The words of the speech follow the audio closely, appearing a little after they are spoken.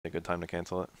good time to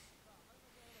cancel it.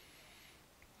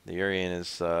 The Urian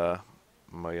is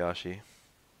Moyashi.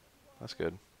 That's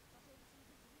good.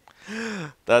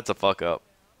 That's a fuck up.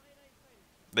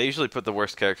 They usually put the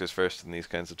worst characters first in these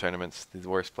kinds of tournaments. The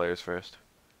worst players first.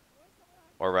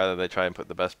 Or rather, they try and put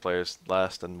the best players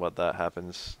last, and what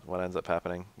ends up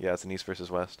happening. Yeah, it's an East versus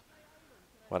West.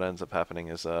 What ends up happening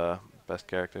is best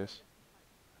characters.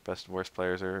 Worst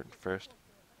players are first.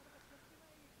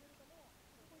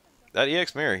 That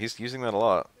EX mirror, he's using that a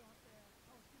lot.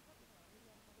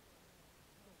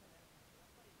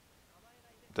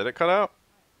 Did it cut out?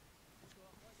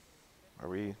 Are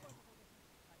we...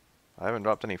 I haven't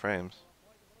dropped any frames.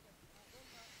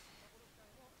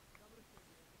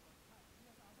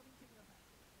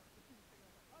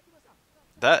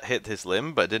 That hit his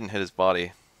limb, but didn't hit his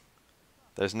body.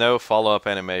 There's no follow-up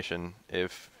animation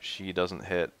if she doesn't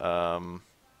hit,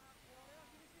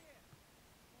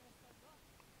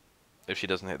 if she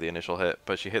doesn't hit the initial hit.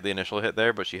 But she hit the initial hit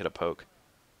there, but she hit a poke.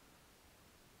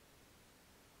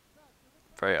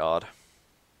 Very odd.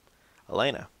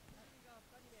 Elena.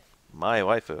 My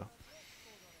waifu.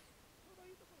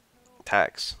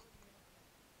 Tax.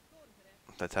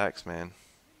 The tax, man.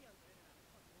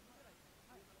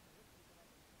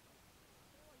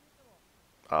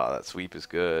 Oh, that sweep is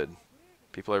good.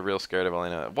 People are real scared of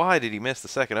Elena. Why did he miss the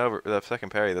second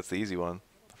parry? That's the easy one.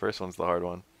 The first one's the hard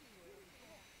one.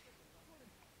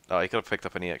 Oh, he could have picked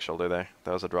up an EX shoulder there.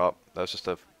 That was a drop. That was just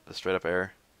a straight up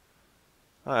error.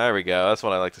 Oh, there we go. That's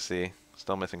what I like to see.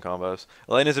 Still missing combos.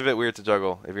 Elena's a bit weird to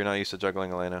juggle if you're not used to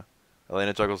juggling Elena.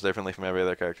 Elena juggles differently from every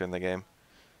other character in the game.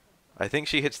 I think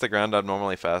she hits the ground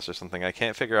abnormally fast or something. I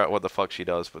can't figure out what the fuck she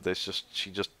does, but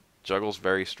she just juggles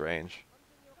very strange.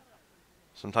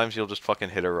 Sometimes you'll just fucking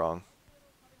hit her wrong.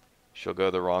 She'll go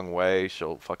the wrong way.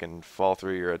 She'll fucking fall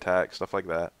through your attack. Stuff like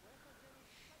that.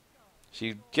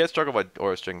 She gets juggled by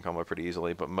Aura String combo pretty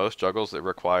easily, but most juggles that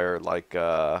require like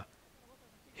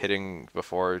hitting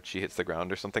before she hits the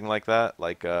ground or something like that,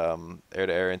 like air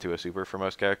to air into a super for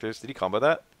most characters. Did he combo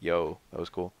that? Yo, that was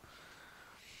cool.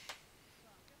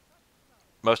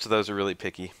 Most of those are really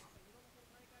picky,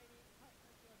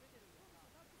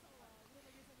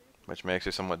 which makes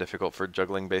it somewhat difficult for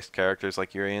juggling based characters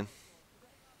like Urian.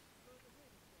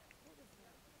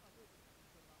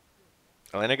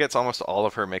 Elena gets almost all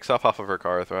of her mix-up off of her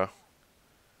Kara throw.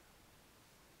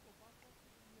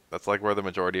 That's like where the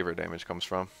majority of her damage comes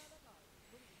from.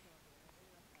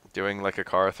 Doing like a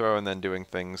Kara throw and then doing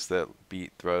things that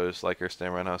beat throws like her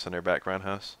stand roundhouse and her back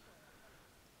roundhouse.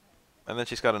 And then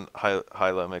she's got a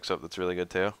high-low mix-up that's really good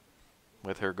too.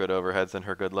 With her good overheads and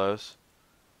her good lows.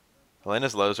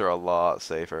 Elena's lows are a lot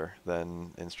safer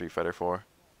than in Street Fighter 4.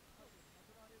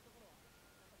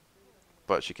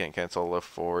 But she can't cancel a lift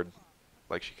forward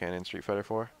like she can in Street Fighter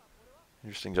 4.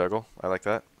 Interesting juggle. I like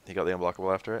that. He got the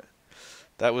unblockable after it.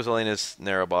 That was Elena's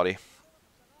narrow body.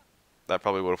 That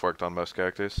probably would have worked on most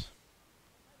characters.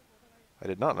 I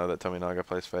did not know that Tominaga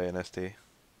plays Faye in ST.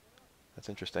 That's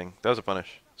interesting. That was a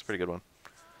punish. It's a pretty good one.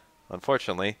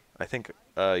 Unfortunately, I think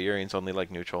Urian's only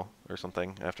like neutral or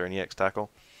something after an EX tackle.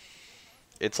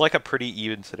 It's like a pretty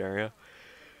even scenario.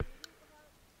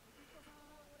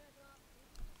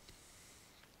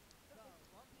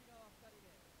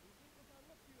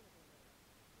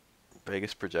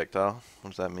 Vegas projectile? What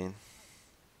does that mean?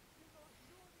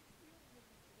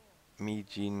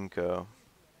 Mijinko.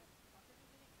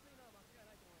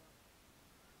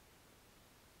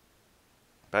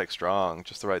 Back strong,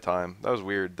 just the right time. That was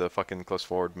weird, the fucking close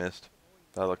forward missed.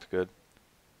 That looked good.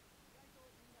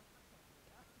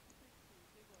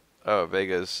 Oh,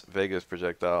 Vegas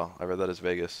projectile. I read that as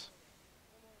Vegas.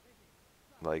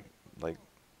 Like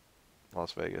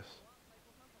Las Vegas.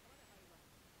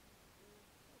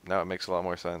 Now it makes a lot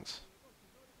more sense.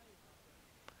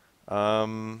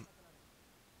 Oh,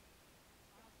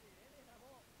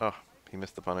 he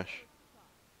missed the punish.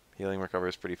 Healing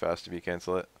recovers pretty fast if you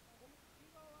cancel it.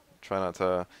 Try not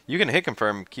to... You can hit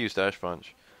confirm Q's dash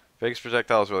punch. Vegas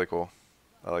projectile is really cool.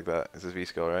 I like that. It's his V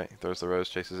skill, right? He throws the rose,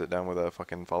 chases it down with a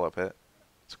fucking follow-up hit.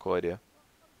 It's a cool idea.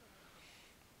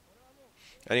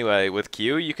 Anyway, with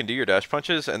Q, you can do your dash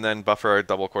punches and then buffer a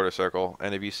double quarter circle.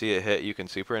 And if you see it hit, you can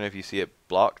super. And if you see it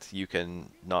blocked, you can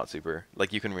not super.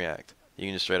 Like, you can react. You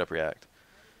can just straight up react.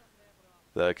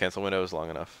 The cancel window is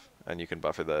long enough. And you can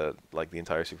buffer the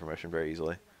entire super motion very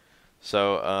easily.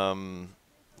 So,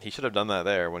 he should have done that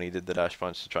there when he did the dash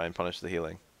punch to try and punish the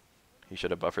healing. He should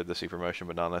have buffered the super motion,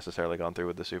 but not necessarily gone through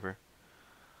with the super.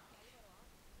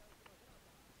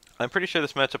 I'm pretty sure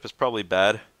this matchup is probably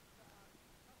bad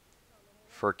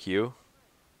for Q.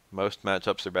 Most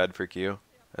matchups are bad for Q.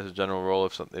 As a general rule,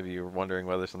 if you're wondering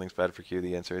whether something's bad for Q,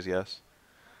 the answer is yes.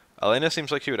 Elena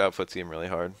seems like she would out footsie him really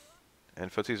hard.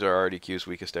 And footsies are already Q's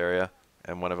weakest area,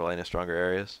 and one of Elena's stronger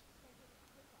areas.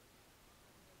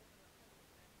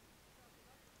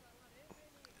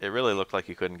 It really looked like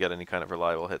he couldn't get any kind of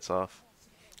reliable hits off.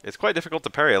 It's quite difficult to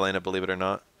parry Elena, believe it or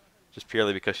not. Just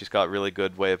purely because she's got a really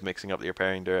good way of mixing up your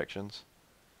parrying directions.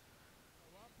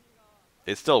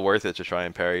 It's still worth it to try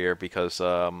and parry her because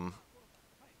her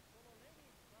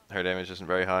damage isn't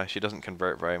very high. She doesn't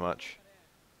convert very much.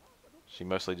 She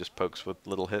mostly just pokes with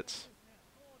little hits.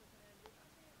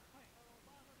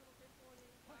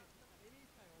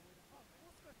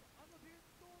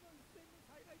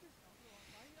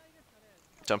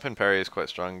 Jump and parry is quite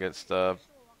strong against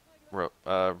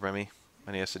Remy,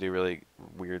 and he has to do really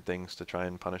weird things to try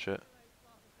and punish it.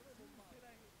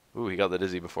 Ooh, he got the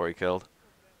dizzy before he killed.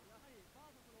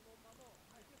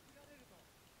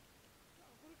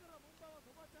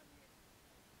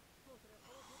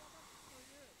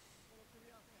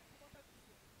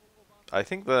 I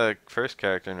think the first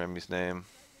character in Remy's name...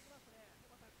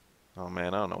 Oh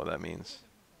man, I don't know what that means.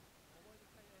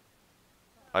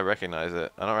 I recognize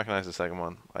it. I don't recognize the second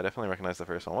one. I definitely recognize the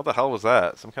first one. What the hell was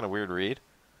that? Some kind of weird read?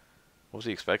 What was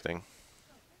he expecting?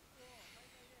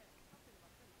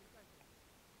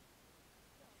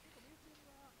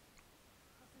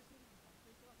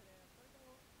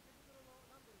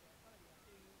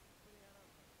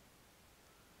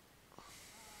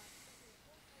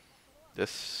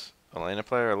 This Elena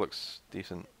player looks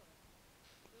decent.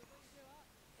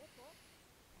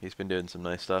 He's been doing some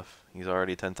nice stuff. He's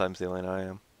already 10 times the Elena I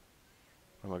am.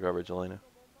 I'm a garbage Elena.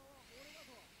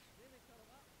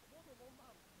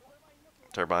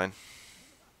 Turbine.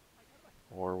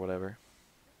 Or whatever.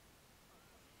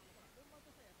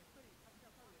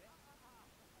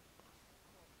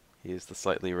 He's the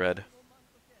slightly red.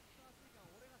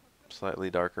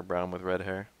 Slightly darker brown with red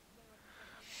hair.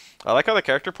 I like how the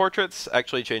character portraits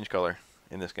actually change color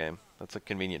in this game. That's a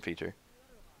convenient feature.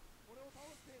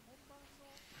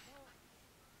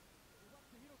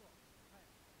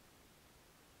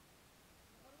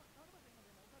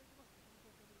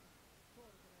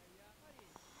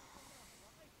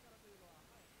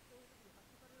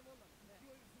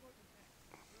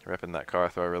 Repping that car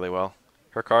throw really well.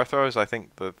 Her car throw is, I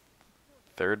think, the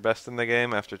third best in the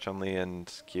game after Chun-Li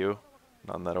and Q.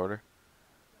 Not in that order.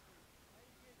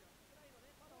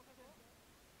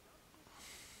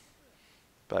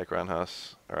 Back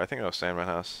roundhouse. Or I think it was sand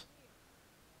roundhouse.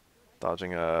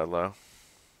 Dodging a low.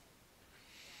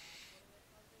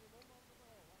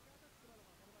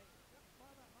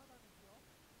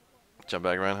 Jump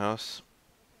back roundhouse.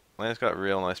 Lena's got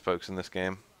real nice pokes in this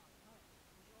game.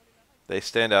 They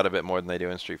stand out a bit more than they do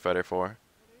in Street Fighter 4.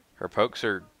 Her pokes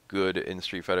are good in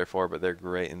Street Fighter 4, but they're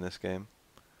great in this game.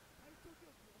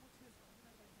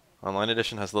 Online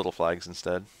Edition has little flags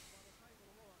instead.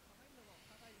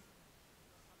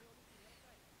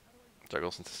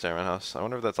 Juggles into stand roundhouse. I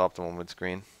wonder if that's optimal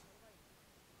mid-screen.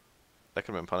 That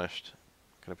could have been punished.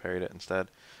 Could have parried it instead.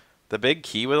 The big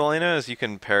key with Elena is you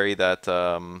can parry that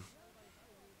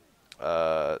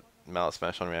Mallet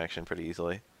Smash on reaction pretty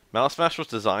easily. Mallet Smash was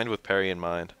designed with parry in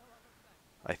mind,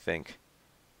 I think,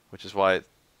 which is why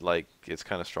it's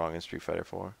kind of strong in Street Fighter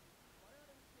 4.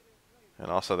 And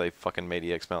also they fucking made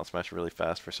EX Mallet Smash really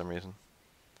fast for some reason.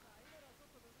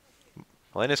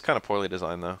 Elena's kind of poorly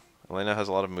designed though. Elena has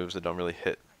a lot of moves that don't really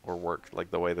hit or work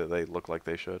like the way that they look like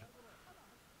they should.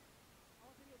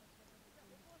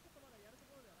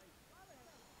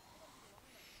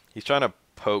 He's trying to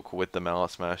poke with the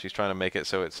Mallet Smash. He's trying to make it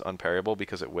so it's unparryable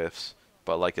because it whiffs,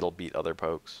 but like it'll beat other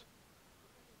pokes.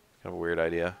 Kind of a weird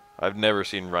idea. I've never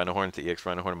seen Rhino Horn to EX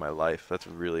Rhino Horn in my life. That's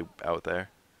really out there.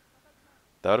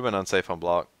 That would have been unsafe on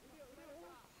block.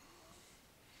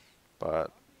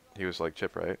 But he was like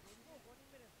chip right.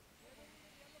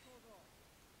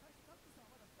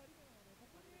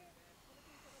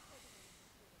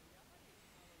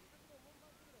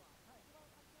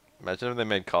 Imagine if they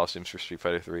made costumes for Street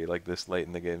Fighter 3 like this late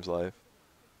in the game's life.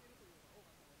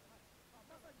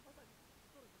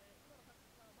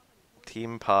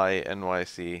 Team Pi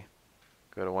NYC.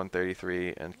 Go to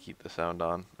 133 and keep the sound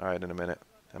on. Alright, in a minute.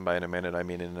 And by in a minute, I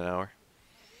mean in an hour.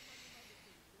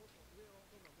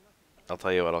 I'll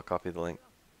tell you what, I'll copy the link.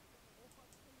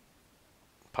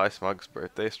 Pi Smug's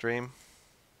birthday stream.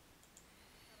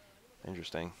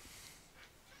 Interesting.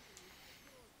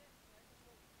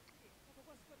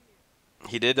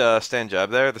 He did stand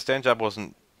jab there. The stand jab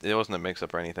wasn't a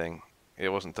mix-up or anything. It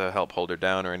wasn't to help hold her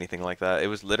down or anything like that. It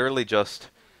was literally just,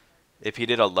 if he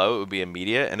did a low, it would be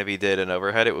immediate, and if he did an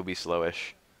overhead, it would be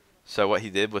slowish. So what he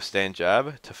did was stand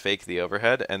jab to fake the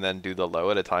overhead, and then do the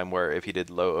low at a time where if he did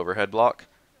low overhead block,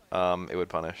 it would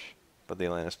punish. But the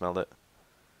Elena smelled it.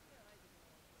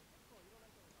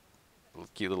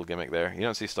 Cute little gimmick there. You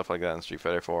don't see stuff like that in Street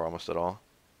Fighter 4 almost at all.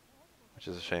 Which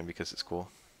is a shame because it's cool.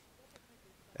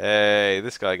 Hey,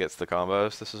 this guy gets the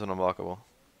combos. This is an unblockable.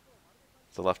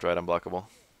 It's a left-right unblockable.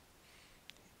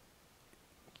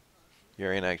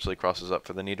 Urian actually crosses up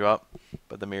for the knee drop,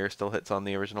 but the mirror still hits on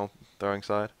the original throwing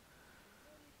side.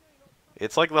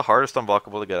 It's like the hardest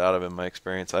unblockable to get out of in my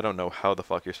experience. I don't know how the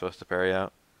fuck you're supposed to parry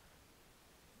out.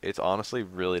 It's honestly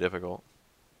really difficult.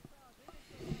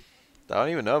 I don't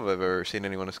even know if I've ever seen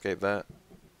anyone escape that.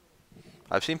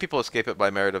 I've seen people escape it by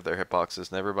merit of their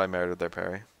hitboxes, never by merit of their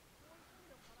parry.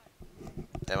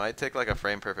 It might take like a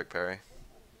frame perfect parry.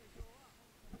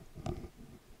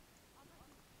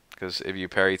 Because if you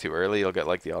parry too early, you'll get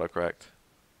like the autocorrect.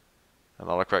 And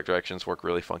autocorrect directions work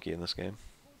really funky in this game.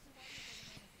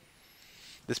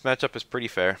 This matchup is pretty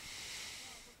fair.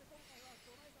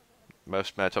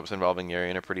 Most matchups involving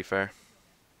Urian are pretty fair.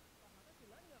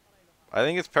 I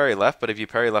think it's parry left, but if you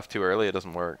parry left too early, it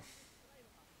doesn't work.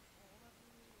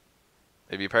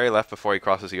 If you parry left before he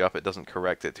crosses you up, it doesn't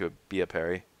correct it to be a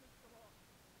parry.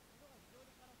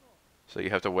 So you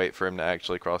have to wait for him to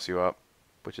actually cross you up,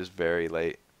 which is very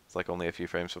late. It's like only a few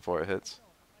frames before it hits.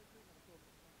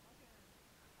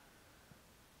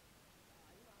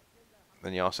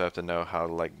 Then you also have to know how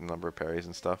to like number parries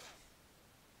and stuff.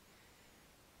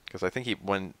 Because I think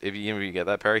if you get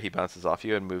that parry, he bounces off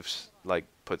you and moves, like,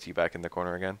 puts you back in the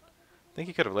corner again. I think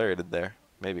he could have lariated there.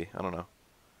 Maybe. I don't know.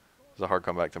 It's a hard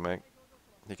comeback to make.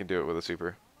 He can do it with a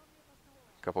super.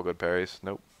 Couple good parries.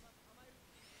 Nope.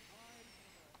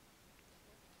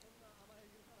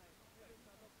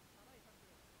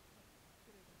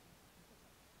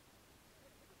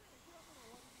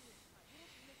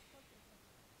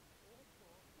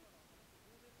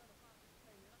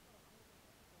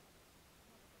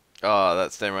 Oh,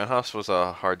 that Stain Roundhouse was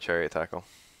a hard chariot tackle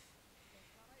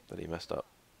that he messed up.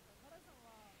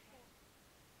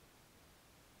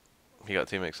 He got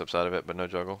 2 mix-ups out of it, but no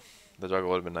juggle. The juggle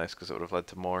would have been nice because it would have led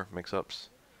to more mix-ups.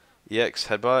 EX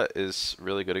headbutt is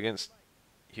really good against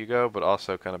Hugo, but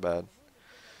also kind of bad.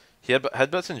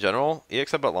 Headbutts in general,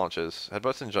 EX headbutt launches.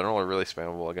 Headbutts in general are really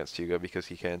spammable against Hugo because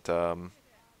he can't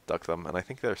duck them, and I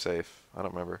think they're safe. I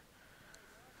don't remember.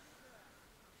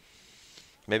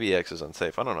 Maybe EX is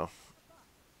unsafe, I don't know.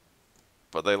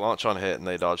 But they launch on hit and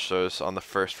they dodge throws on the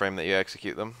first frame that you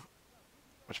execute them,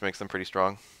 which makes them pretty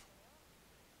strong.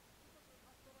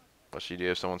 What should you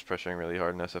do if someone's pressuring really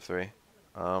hard in SF3?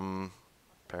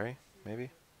 Parry, maybe?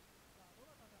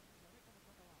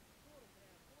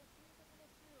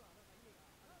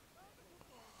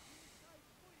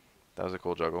 That was a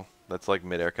cool juggle. That's like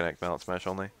mid-air connect balance smash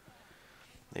only.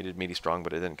 Needed meaty strong,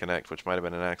 but it didn't connect, which might have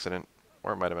been an accident.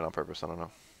 Or it might have been on purpose, I don't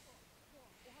know.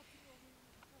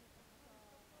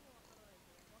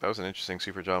 That was an interesting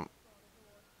super jump.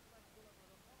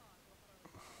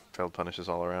 Failed punishes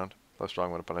all around. Low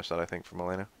strong would have punished that, I think, from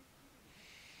Elena.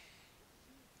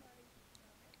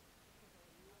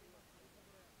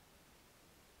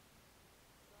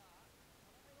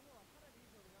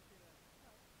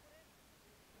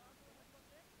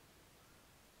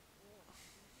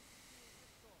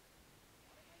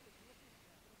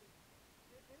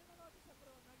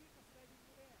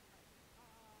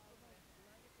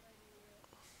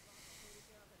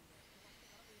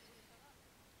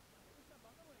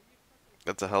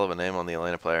 That's a hell of a name on the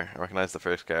Elena player. I recognize the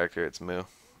first character, it's Mu.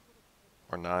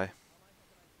 Or Nai.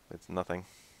 It's nothing.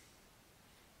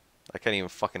 I can't even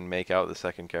fucking make out the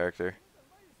second character.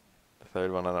 The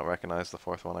third one I don't recognize, the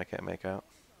fourth one I can't make out.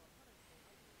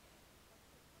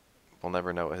 We'll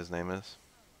never know what his name is.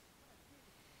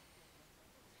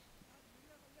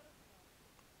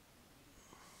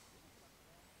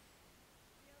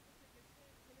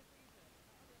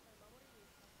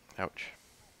 Ouch.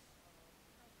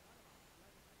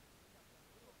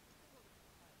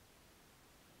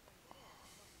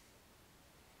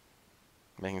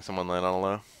 Making someone land on a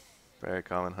low. Very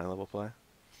common high level play.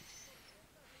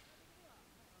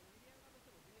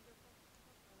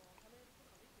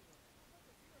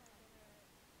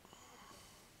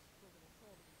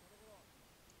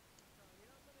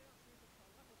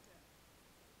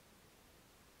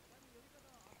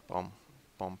 Bum,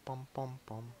 bum, bum, bum,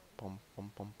 bum, bum,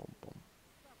 bum, bum, bum,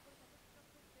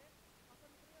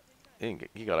 bum.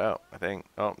 He got out, I think.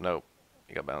 Oh, no.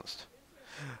 He got bounced.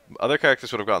 Other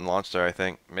characters would have gotten launched there, I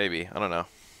think. Maybe. I don't know.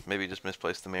 Maybe just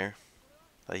misplaced the mirror.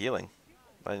 Healing.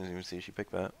 I didn't even see she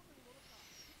picked that.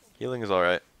 Healing is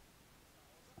alright.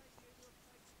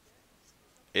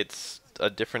 It's a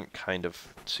different kind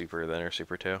of super than her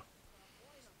Super 2.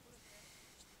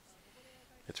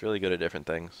 It's really good at different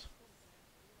things.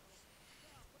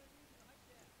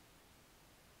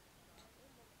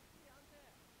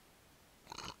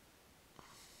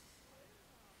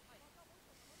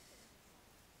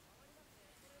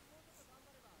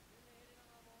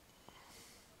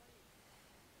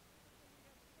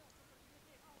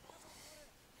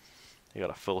 You got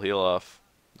a full heal off.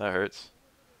 That hurts.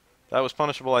 That was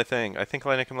punishable, I think. I think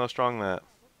Lena can low strong that.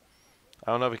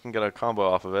 I don't know if we can get a combo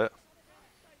off of it.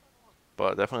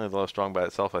 But definitely the low strong by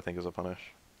itself, I think, is a punish.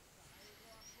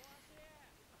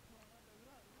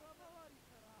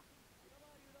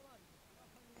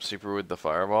 Super with the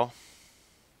fireball.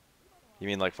 You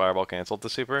mean like fireball canceled the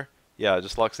super? Yeah, it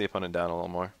just locks the opponent down a little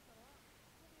more.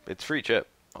 It's free chip,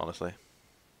 honestly.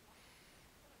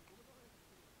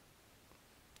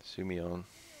 Sumion.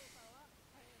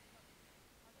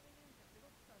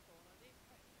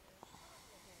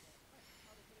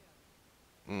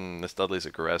 This Dudley's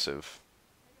aggressive.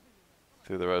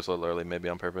 Threw the rose a little early, maybe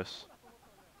on purpose.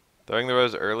 Throwing the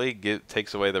rose early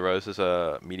takes away the rose's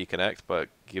meaty connect, but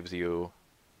gives you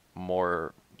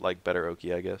more, like, better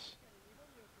Oki, I guess.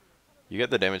 You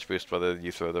get the damage boost whether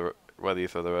you throw the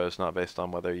rose, not based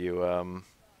on whether you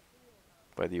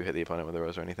hit the opponent with the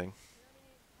rose or anything.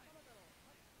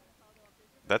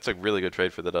 That's a really good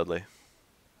trade for the Dudley.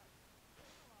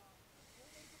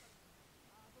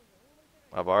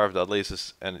 A bar of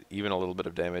Dudley's and even a little bit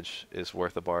of damage is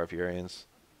worth a bar of Urian's.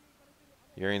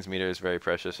 Urian's meter is very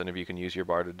precious, and if you can use your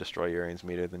bar to destroy Urian's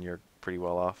meter, then you're pretty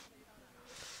well off.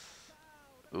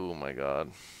 Oh my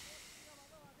god.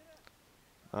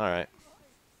 Alright.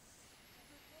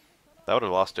 That would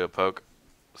have lost to a poke,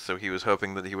 so he was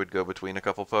hoping that he would go between a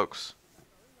couple pokes,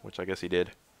 which I guess he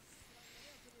did.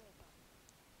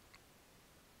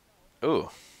 Ooh,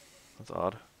 that's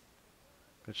odd.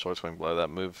 Good short swing blow. That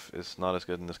move is not as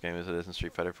good in this game as it is in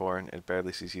Street Fighter 4, and it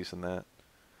barely sees use in that.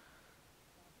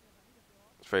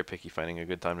 It's very picky finding a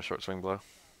good time to short swing blow.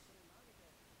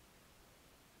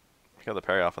 He got the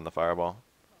parry off on the fireball,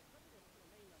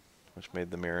 which made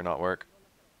the mirror not work.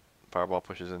 Fireball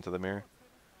pushes into the mirror.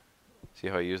 See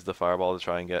how I used the fireball to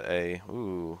try and get a...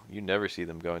 Ooh, you never see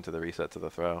them go into the reset to the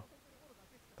throw.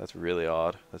 That's really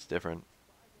odd. That's different.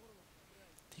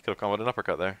 He could have comboed an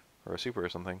uppercut there, or a super or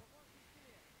something.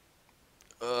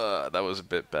 That was a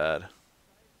bit bad.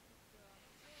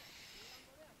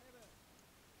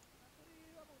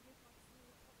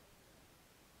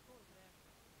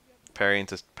 Parry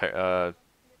into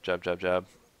jab, jab, jab.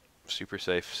 Super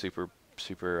safe, super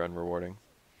unrewarding.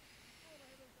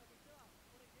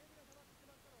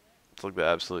 It's like the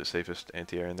absolute safest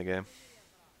anti-air in the game.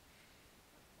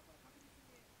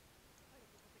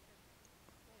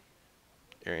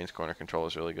 Arian's corner control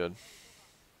is really good.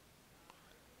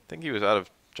 I think he was out of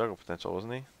juggle potential,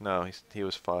 wasn't he? No, he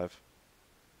was 5.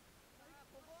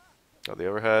 Got the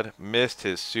overhead. Missed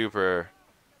his super.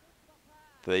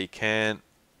 You can't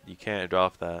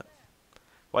drop that.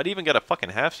 Why'd he even get a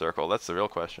fucking half circle? That's the real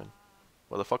question.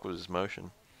 What the fuck was his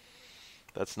motion?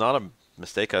 That's not a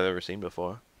mistake I've ever seen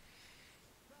before.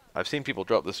 I've seen people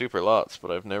drop the super lots,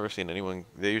 but I've never seen anyone...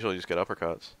 They usually just get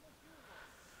uppercuts.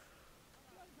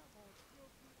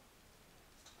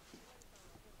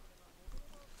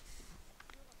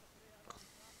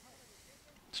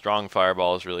 Strong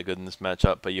fireball is really good in this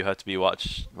matchup, but you have to be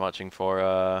watching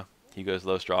for Hugo's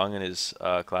low strong and his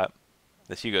clap.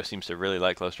 This Hugo seems to really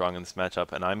like low strong in this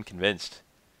matchup, and I'm convinced.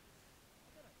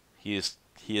 He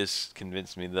has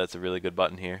convinced me that that's a really good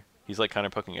button here. He's like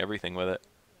counter poking everything with it.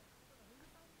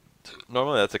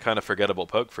 Normally that's a kind of forgettable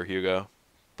poke for Hugo,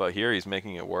 but here he's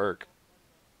making it work.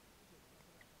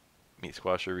 Meat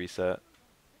squasher reset.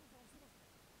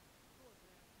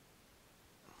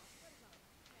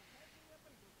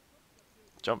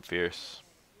 Jump fierce.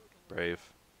 Brave.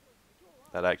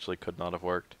 That actually could not have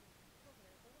worked.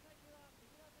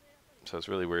 So it's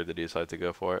really weird that he decided to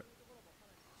go for it.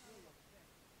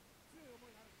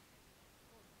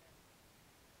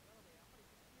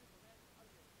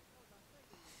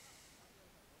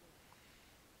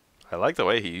 I like the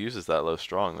way he uses that low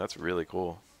strong. That's really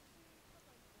cool.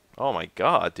 Oh my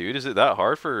god, dude. Is it that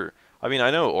hard for... I mean,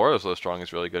 I know Oro's low strong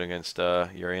is really good against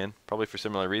Urian. Probably for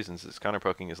similar reasons. It's counter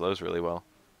poking his lows really well.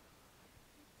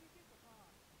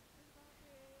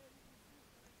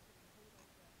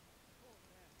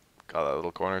 Got that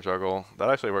little corner juggle. That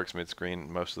actually works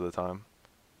mid-screen most of the time.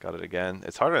 Got it again.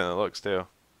 It's harder than it looks, too.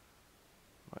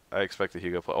 I expect the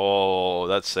Hugo play. Oh,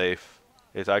 that's safe.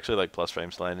 It's actually like plus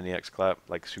frames land in the X clap,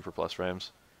 like super plus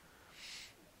frames.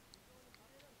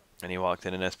 And he walked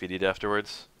in and SPD'd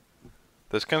afterwards.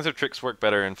 Those kinds of tricks work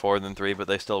better in 4 than 3, but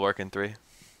they still work in 3.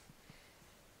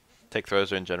 Take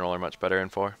throws in general are much better in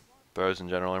 4. Throws in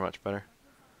general are much better.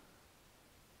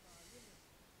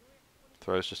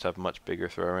 Throws just have much bigger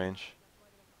throw range.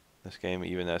 This game,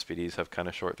 even the SPDs have kind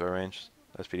of short throw range.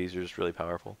 SPDs are just really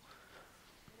powerful.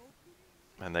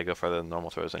 And they go further than normal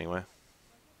throws anyway.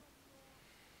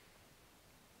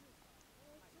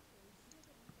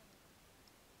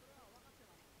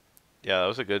 Yeah, that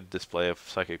was a good display of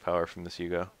psychic power from this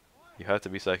Hugo. You have to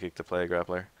be psychic to play a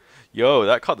grappler. Yo,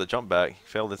 that caught the jump back. He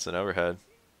failed instant overhead.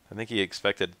 I think he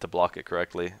expected to block it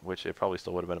correctly, which it probably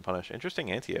still would have been a punish.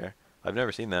 Interesting anti-air. I've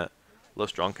never seen that. Low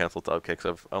strong cancel to up kicks.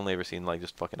 I've only ever seen like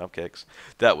just fucking up kicks.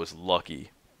 That was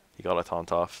lucky. He got a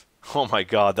taunt off. Oh my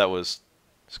god, that was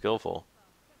skillful.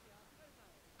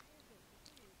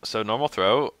 So normal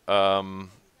throw,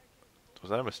 was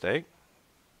that a mistake?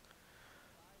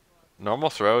 Normal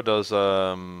throw does,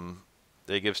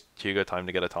 it gives Hugo time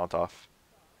to get a taunt off.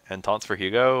 And taunts for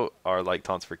Hugo are like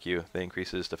taunts for Q. They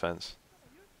increase his defense.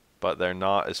 But they're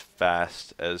not as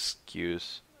fast as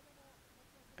Q's.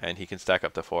 And he can stack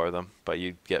up to 4 of them, but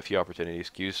you get few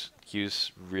opportunities.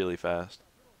 Q's really fast.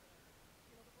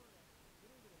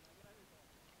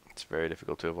 It's very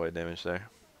difficult to avoid damage there.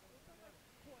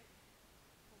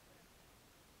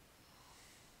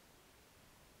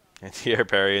 Anti-air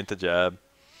parry into jab.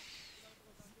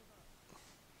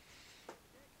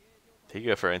 He could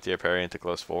go for anti-air parry into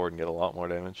close forward and get a lot more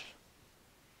damage.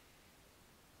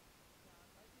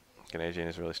 Canadian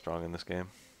is really strong in this game.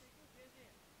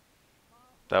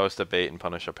 That was to bait and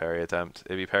punish a parry attempt.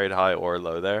 If he parried high or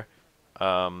low there,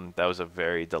 that was a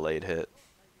very delayed hit.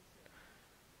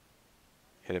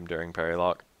 Hit him during parry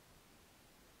lock.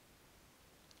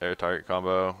 Air target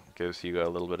combo gives Hugo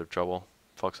a little bit of trouble.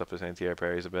 Fucks up his anti-air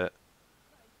parries a bit.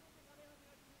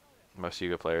 Most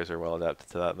Hugo players are well adapted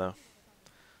to that though.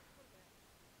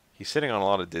 He's sitting on a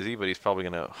lot of dizzy, but he's probably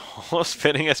going to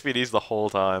spinning SPDs the whole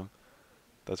time.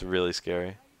 That's really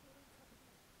scary.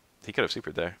 He could have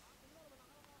supered there.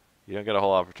 You don't get a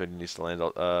whole opportunity to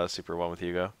land super 1 with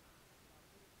Hugo.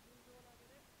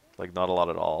 Like, not a lot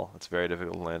at all. It's very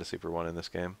difficult to land a super 1 in this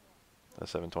game. A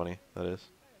 720, that is.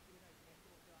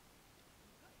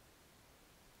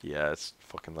 Yeah, it's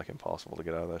fucking like impossible to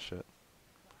get out of that shit.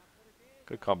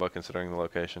 Good combo considering the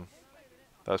location.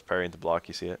 That was parry into block,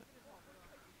 you see it.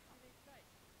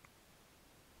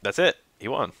 That's it. He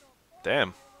won.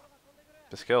 Damn.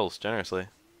 Just kills generously.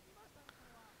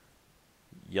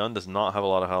 Yun does not have a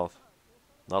lot of health.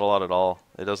 Not a lot at all.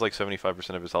 It does like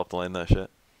 75% of his health to land that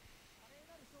shit.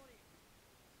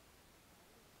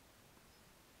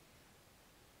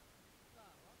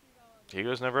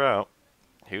 Hugo's never out.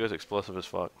 Hugo's explosive as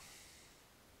fuck.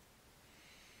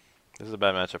 This is a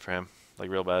bad matchup for him. Like,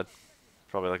 real bad.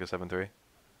 Probably like a 7-3.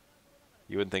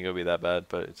 You wouldn't think it would be that bad,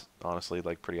 but it's honestly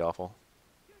like pretty awful.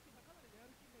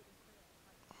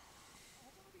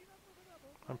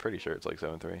 I'm pretty sure it's like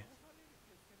 7-3.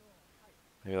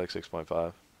 Maybe like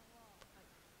 6.5.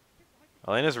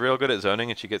 Elena's real good at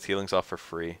zoning and she gets healings off for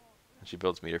free. And she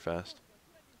builds meter fast.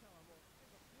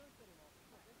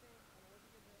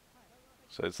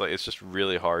 So it's like, it's just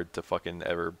really hard to fucking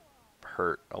ever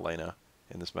hurt Elena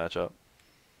in this matchup.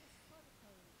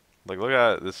 Like, look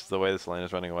at this, the way this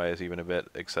Elena's running away is even a bit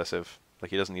excessive.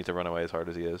 Like, he doesn't need to run away as hard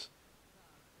as he is.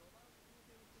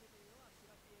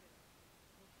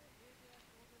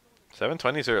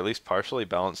 .720s are at least partially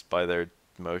balanced by their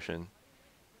motion.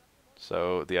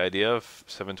 So the idea of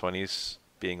 720s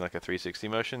being like a 360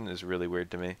 motion is really weird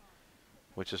to me.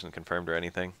 Which isn't confirmed or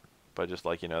anything. But just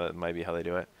like, you know, that might be how they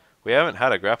do it. We haven't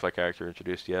had a grappler character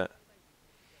introduced yet.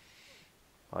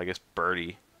 Well, I guess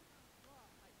Birdie.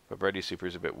 But Birdie's super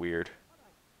is a bit weird.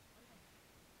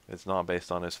 It's not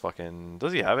based on his fucking...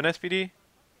 Does he have an SPD?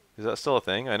 Is that still a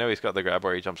thing? I know he's got the grab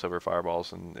where he jumps over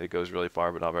fireballs and it goes really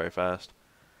far but not very fast.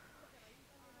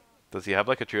 Does he have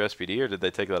like a true SPD or did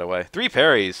they take that away? 3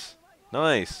 parries!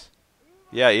 Nice!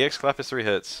 Yeah, EX clap is 3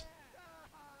 hits.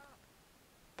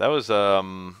 That was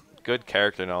good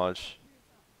character knowledge.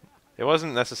 It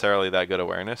wasn't necessarily that good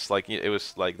awareness. Like, it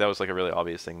was like, that was like a really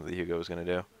obvious thing that Hugo was going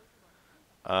to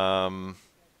do.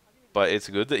 But it's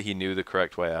good that he knew the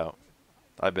correct way out.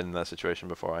 I've been in that situation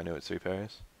before. I knew it's 3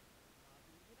 parries.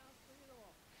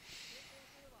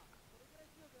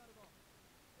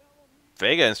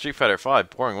 Vega in Street Fighter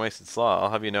 5, boring wasted slot. I'll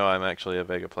have you know I'm actually a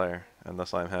Vega player, and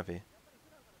thus I'm happy.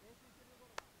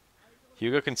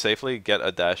 Hugo can safely get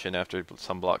a dash in after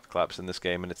some blocked claps in this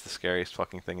game, and it's the scariest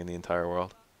fucking thing in the entire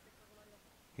world.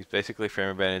 He's basically frame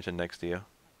advantage and next to you.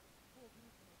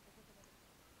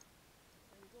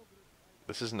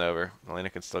 This isn't over. Elena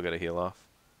can still get a heal off.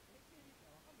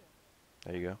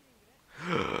 There you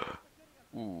go.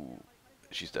 Ooh,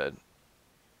 she's dead.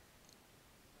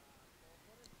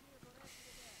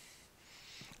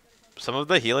 Some of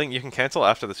the healing you can cancel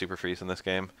after the super freeze in this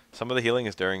game. Some of the healing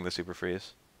is during the super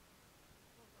freeze.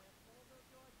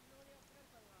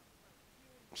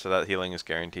 So that healing is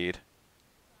guaranteed.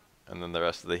 And then the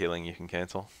rest of the healing you can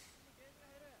cancel.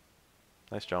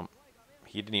 Nice jump.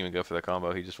 He didn't even go for the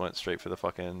combo, he just went straight for the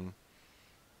fucking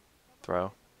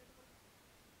throw.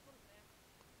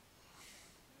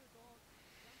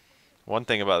 One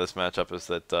thing about this matchup is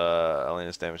that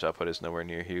Elena's damage output is nowhere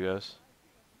near Hugo's.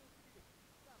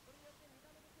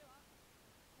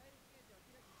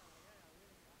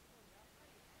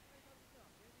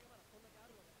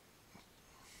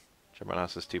 German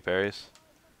has 2 parries.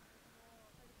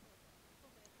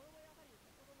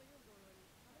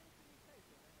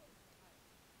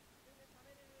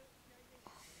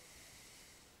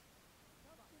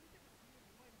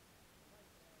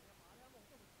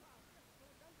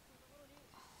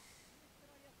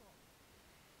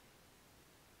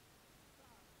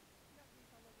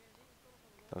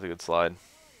 That was a good slide.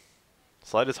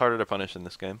 Slide is harder to punish in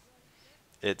this game.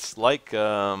 It's like,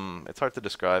 it's hard to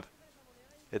describe.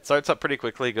 It starts up pretty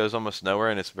quickly, goes almost nowhere,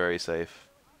 and it's very safe.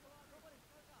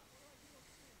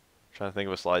 Trying to think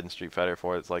of a slide in Street Fighter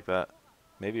 4 that's like that.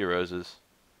 Maybe Rose's.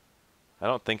 I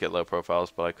don't think it low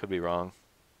profiles, but I could be wrong.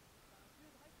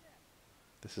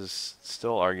 This is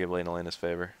still arguably in Elena's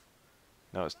favor.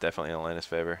 No, it's definitely in Elena's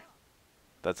favor.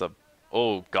 That's a...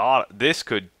 Oh, God. This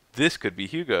could be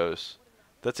Hugo's.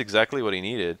 That's exactly what he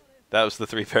needed. That was the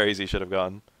 3 parries he should have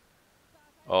gotten.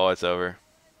 Oh, it's over.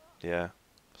 Yeah.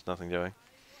 There's nothing doing.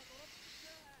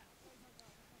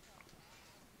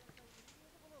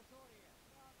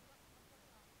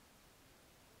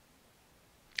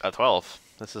 At 12.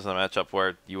 This is a matchup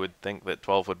where you would think that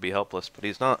 12 would be helpless, but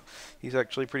he's not. He's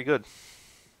actually pretty good.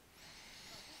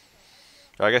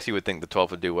 I guess you would think that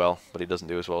 12 would do well, but he doesn't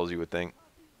do as well as you would think.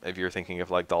 If you're thinking of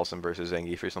like Dawson versus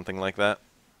Zangief or something like that.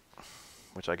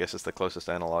 Which I guess is the closest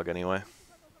analog anyway.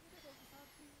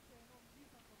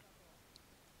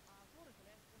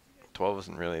 12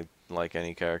 isn't really like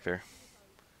any character.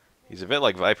 He's a bit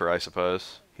like Viper, I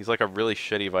suppose. He's like a really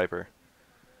shitty Viper.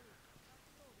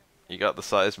 You got the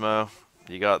Seismo,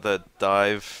 you got the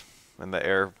dive, and the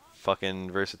air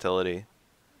fucking versatility.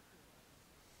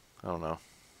 I don't know.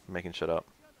 I'm making shit up.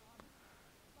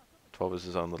 12 is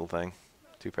his own little thing.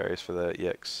 2 parries for the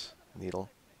EX needle.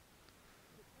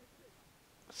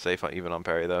 Safe even on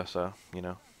parry though, so, you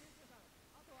know.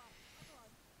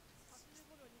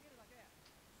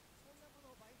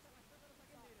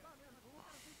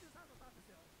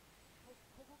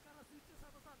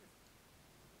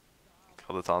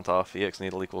 Kill the taunt off. EX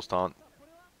needle equals taunt.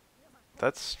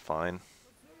 That's fine.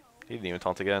 He didn't even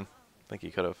taunt again. I think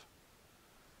he could have.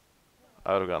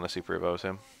 I would have gotten a super if I was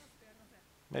him.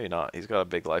 Maybe not. He's got a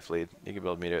big life lead. He can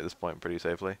build meter at this point pretty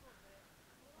safely.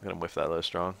 I'm going to whiff that low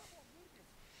strong.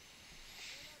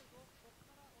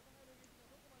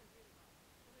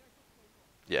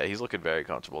 Yeah, he's looking very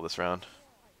comfortable this round.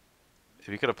 If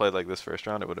he could have played like this first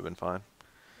round, it would have been fine.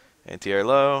 Anti-air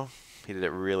low. He did it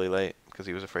really late because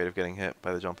he was afraid of getting hit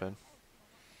by the jump in.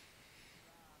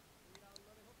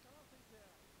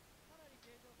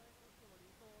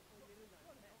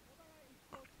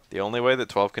 The only way that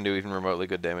 12 can do even remotely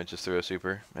good damage is through a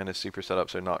super, and his super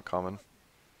setups are not common.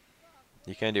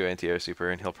 You can do anti-air super,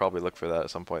 and he'll probably look for that at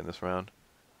some point in this round,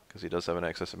 because he does have an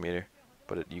excess of meter.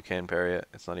 But you can parry it.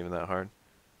 It's not even that hard.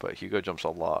 But Hugo jumps a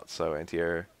lot, so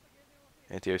anti-air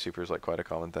super is like quite a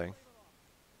common thing.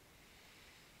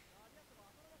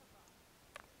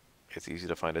 It's easy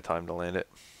to find a time to land it.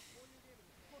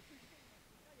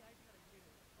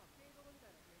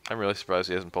 I'm really surprised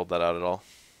he hasn't pulled that out at all.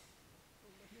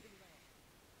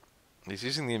 He's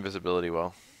using the invisibility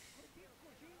well.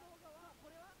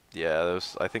 Yeah,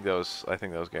 I think that was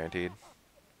guaranteed.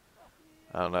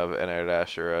 I don't know, an air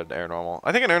dash or an air normal.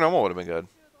 I think an air normal would have been good.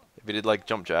 If he did like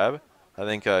jump jab, I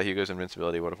think Hugo's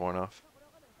invincibility would have worn off.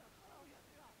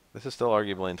 This is still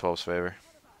arguably in 12's favor.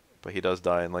 But he does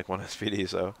die in like 1 SPD,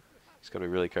 so he's got to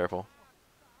be really careful.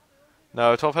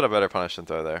 No, 12 had a better punish than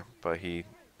throw there, but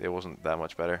it wasn't that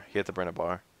much better. He had to burn a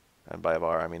bar. And by a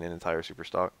bar, I mean an entire super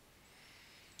stock.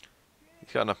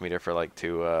 He's got enough meter for like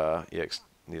 2 EX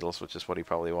needles, which is what he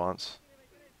probably wants.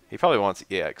 He probably wants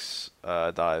EX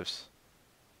dives.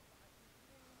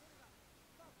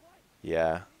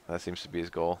 Yeah, that seems to be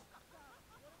his goal.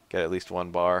 Get at least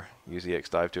 1 bar, use EX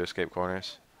dive to escape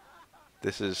corners.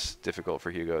 This is difficult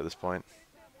for Hugo at this point.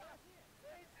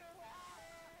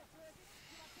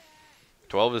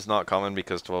 12 is not common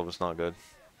because 12 is not good.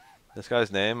 This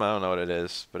guy's name, I don't know what it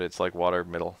is, but it's like water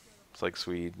middle. It's like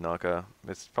Swede Naka.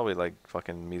 It's probably like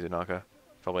fucking Mizunaka.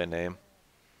 Probably a name.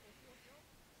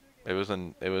 It was a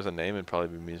name. It'd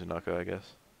probably be Mizunaka, I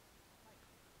guess.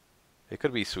 It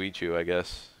could be Suichu, I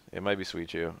guess. It might be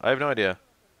Suichu. I have no idea.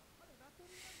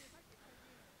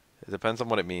 It depends on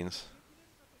what it means.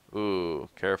 Ooh,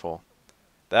 careful.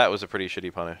 That was a pretty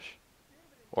shitty punish.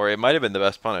 Or it might have been the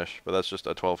best punish, but that's just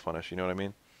a 12 punish, you know what I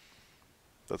mean?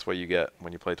 That's what you get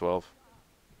when you play 12.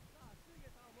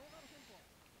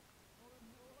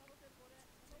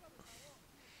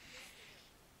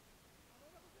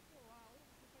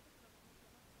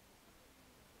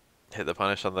 Hit the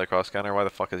punish on the cross counter. Why the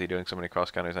fuck is he doing so many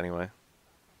cross counters anyway?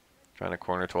 Trying to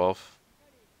corner 12.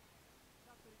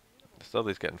 Still,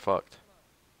 he's getting fucked.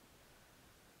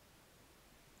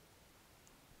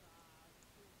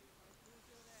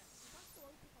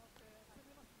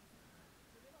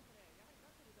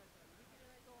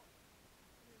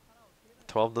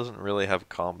 Twelve doesn't really have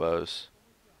combos,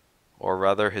 or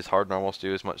rather, his hard normals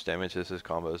do as much damage as his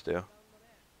combos do.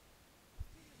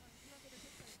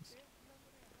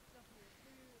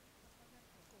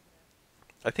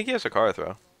 I think he has a Kara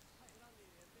throw.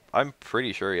 I'm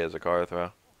pretty sure he has a Kara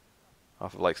throw.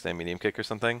 Off of like stand medium kick or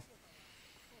something.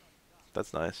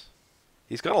 That's nice.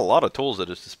 He's got a lot of tools at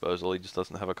his disposal, he just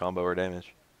doesn't have a combo or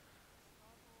damage.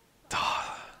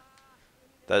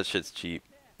 That shit's cheap.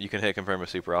 You can hit confirm a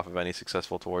super off of any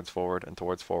successful towards forward, and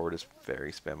towards forward is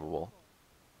very spammable.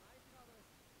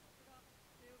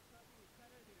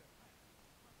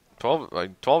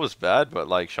 12 is bad, but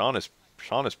like Sean is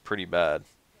pretty bad.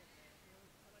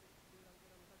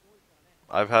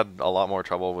 I've had a lot more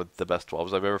trouble with the best 12s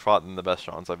I've ever fought than the best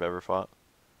Seans I've ever fought.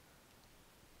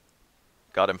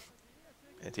 Got him.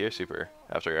 Anti-air super,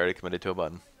 after he already committed to a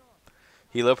button.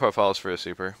 He low profiles for a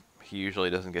super. He usually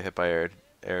doesn't get hit by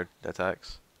air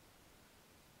attacks.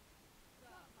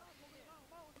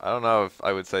 I don't know if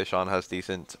I would say Sean has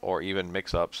decent or even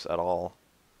mix-ups at all.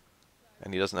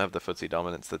 And he doesn't have the footsie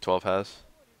dominance that 12 has.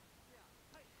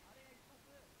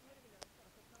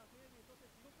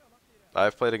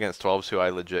 I've played against 12s who I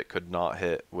legit could not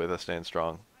hit with a stand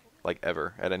strong. Like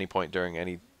ever. At any point during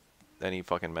any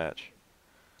fucking match.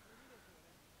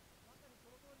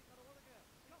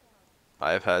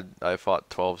 I've fought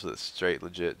 12s that straight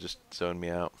legit just zoned me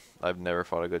out. I've never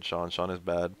fought a good Sean. Sean is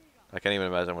bad. I can't even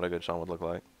imagine what a good Sean would look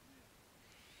like.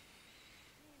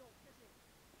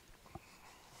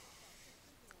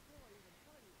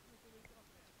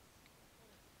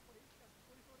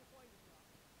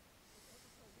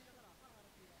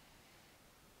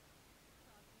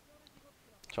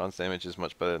 Sean's damage is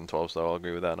much better than 12, so I'll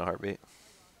agree with that in a heartbeat.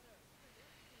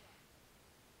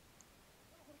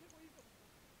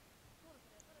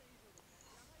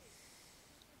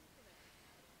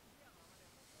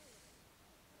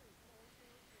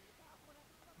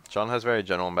 Sean has very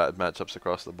general matchups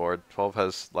across the board. 12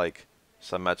 has, like,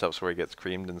 some matchups where he gets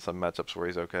creamed and some matchups where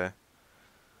he's okay.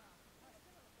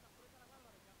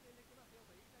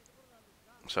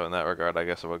 So in that regard, I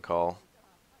guess I would call...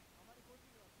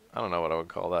 I don't know what I would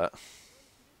call that.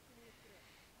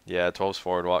 Yeah, 12's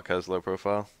forward walk has low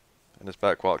profile. And his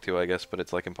back walk too, I guess, but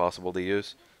it's, like, impossible to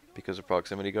use because of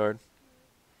proximity guard.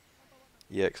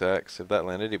 EXX, if that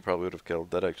landed, he probably would have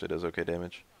killed. That actually does okay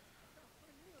damage.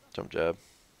 Jump jab.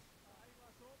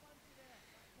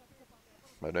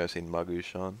 I've never seen Magu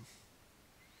Sean.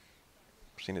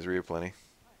 I've seen his rear plenty.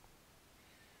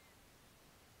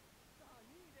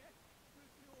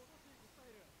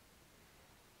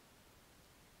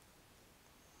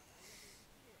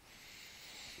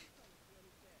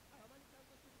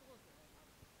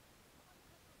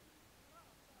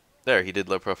 There, he did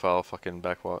low profile fucking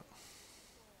back walk.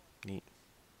 Neat.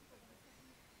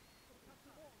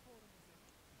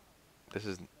 This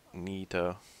is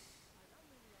Neato.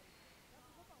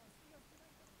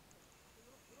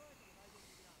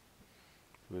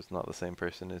 Who is not the same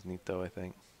person as Nito, I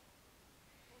think.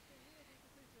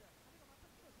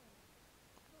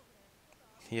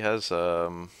 He has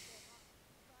oh,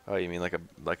 you mean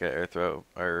like a air throw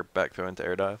or back throw into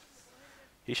air dive?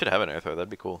 He should have an air throw. That'd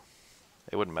be cool.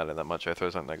 It wouldn't matter that much. Air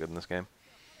throws aren't that good in this game,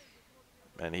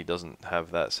 and he doesn't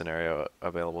have that scenario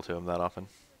available to him that often.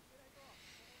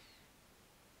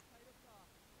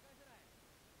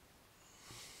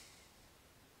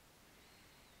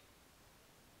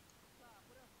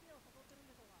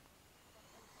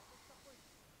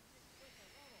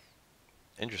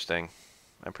 Interesting.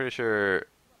 I'm pretty sure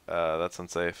that's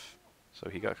unsafe. So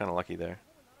he got kind of lucky there.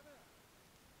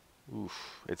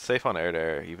 Oof. It's safe on air to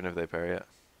air, even if they parry it.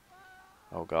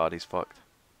 Oh god, he's fucked.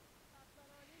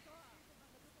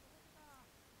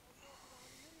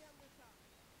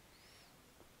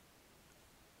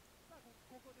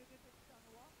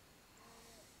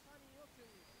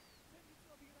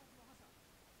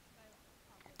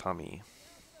 Tommy.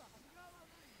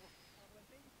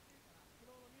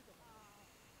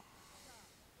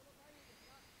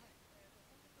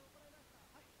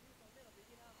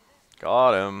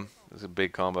 Got him. This is a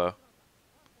big combo.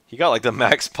 He got like the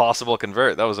max possible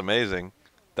convert. That was amazing.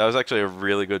 That was actually a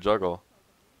really good juggle.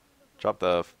 Drop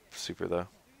the super though.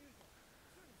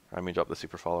 I mean, drop the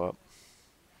super follow up.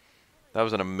 That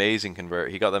was an amazing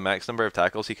convert. He got the max number of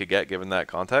tackles he could get given that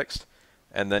context,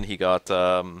 and then he got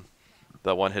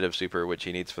the one hit of super, which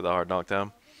he needs for the hard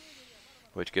knockdown,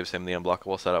 which gives him the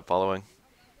unblockable setup following.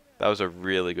 That was a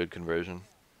really good conversion.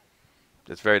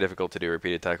 It's very difficult to do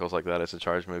repeated tackles like that as a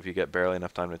charge move. You get barely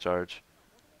enough time to charge.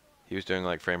 He was doing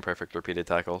like frame perfect repeated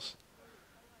tackles.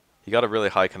 He got a really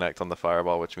high connect on the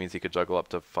fireball, which means he could juggle up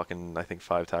to fucking, I think,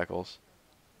 5 tackles.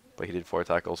 But he did 4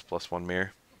 tackles plus 1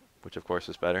 mirror, which of course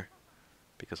is better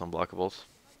because unblockables.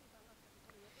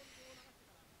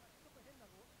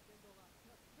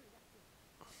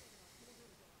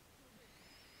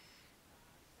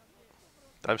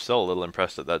 I'm still a little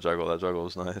impressed at that juggle. That juggle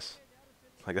was nice.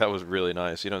 Like, that was really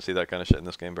nice. You don't see that kind of shit in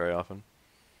this game very often.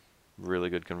 Really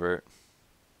good convert.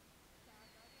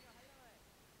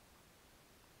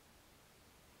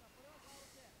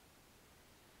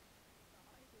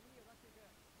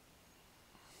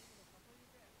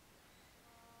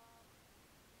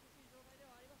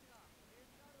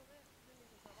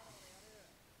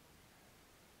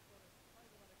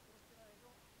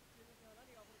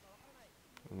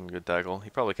 Good tackle. He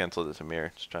probably canceled it to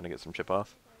mirror, just trying to get some chip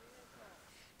off.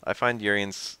 I find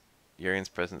Urian's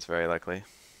presence very likely.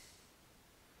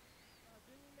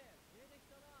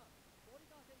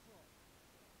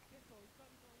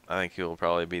 I think he will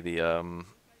probably be the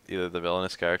either the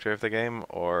villainous character of the game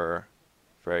or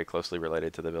very closely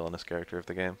related to the villainous character of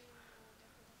the game.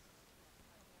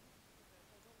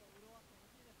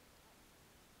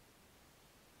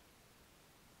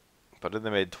 But then they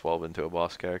made 12 into a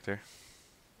boss character.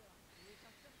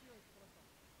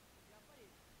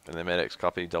 And they made X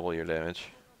copy double your damage.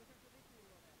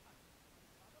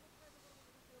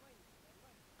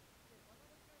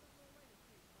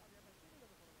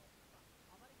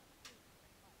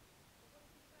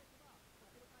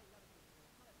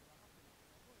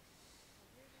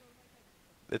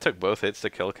 It took both hits to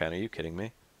kill Ken. Are you kidding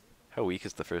me? How weak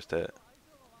is the first hit?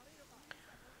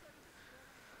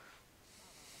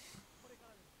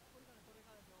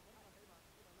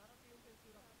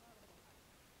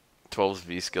 12's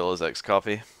V skill is X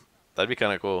copy. That'd be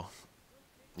kind of cool.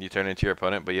 You turn into your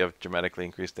opponent, but you have dramatically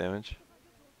increased damage.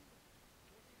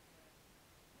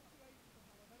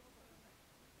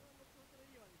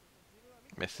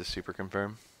 Missed his super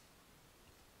confirm.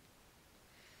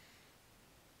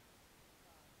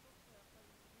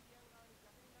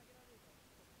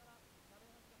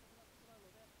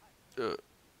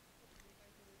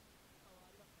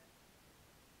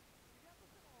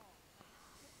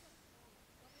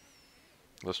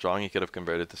 A little strong, he could have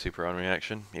converted to super on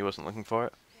reaction. He wasn't looking for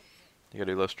it. You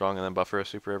gotta do low strong and then buffer a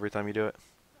super every time you do it.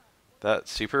 That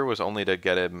super was only to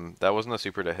get him. That wasn't a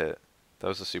super to hit. That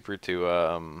was a super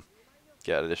to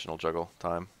get additional juggle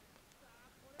time.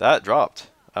 That dropped.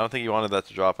 I don't think he wanted that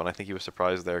to drop, and I think he was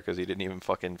surprised there because he didn't even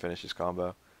fucking finish his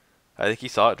combo. I think he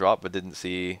saw it drop but didn't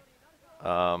see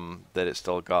that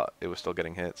it was still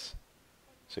getting hits.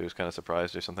 So he was kind of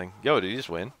surprised or something. Yo, did he just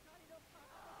win?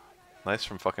 Nice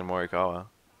from fucking Morikawa.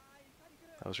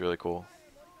 That was really cool.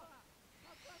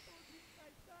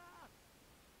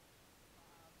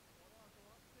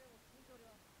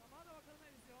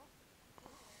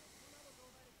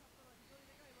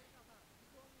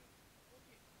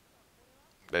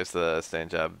 There's the stand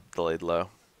jab delayed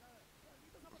low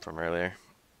from earlier.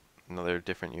 Another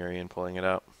different Urian pulling it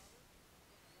out.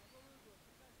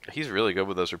 He's really good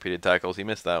with those repeated tackles. He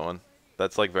missed that one.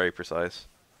 That's like very precise.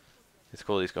 It's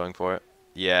cool he's going for it.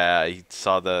 Yeah, he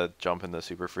saw the jump in the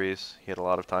super freeze. He had a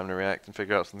lot of time to react and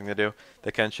figure out something to do.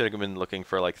 The Ken should have been looking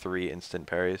for like 3 instant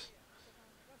parries.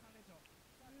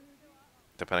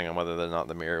 Depending on whether or not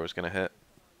the mirror was going to hit.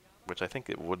 Which I think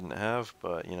it wouldn't have,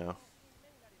 but you know.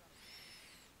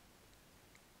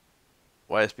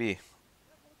 YSB.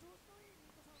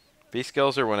 V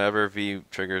skills are whenever V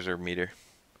triggers or meter.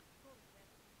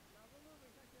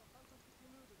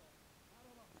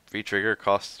 V trigger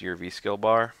costs your V skill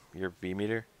bar, your V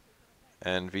meter,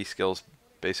 and V skills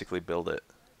basically build it.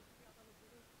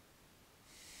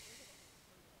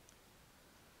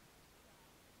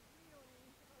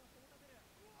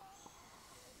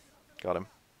 Got him.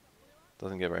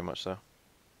 Doesn't get very much though.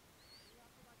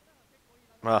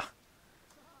 Ah,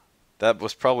 that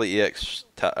was probably EX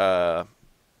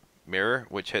mirror,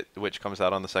 which comes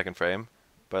out on the second frame,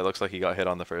 but it looks like he got hit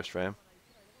on the first frame.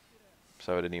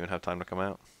 so it didn't even have time to come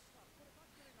out.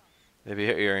 If you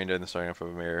hit Urian during the starting off of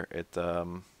a mirror, it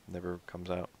never comes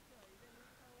out,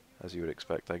 as you would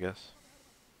expect, I guess.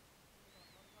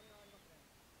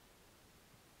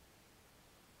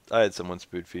 I had someone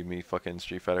spoon feed me fucking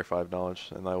Street Fighter 5 knowledge,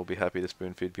 and I will be happy to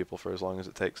spoon feed people for as long as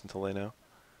it takes until they know.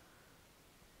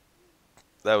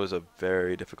 That was a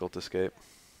very difficult escape.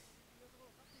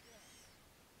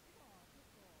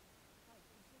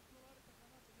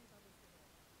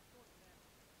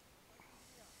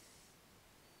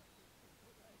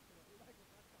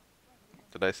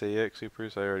 Did I say EX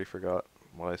Supers? I already forgot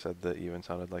why I said that even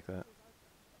sounded like that.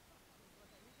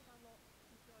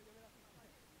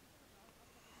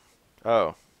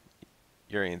 Oh,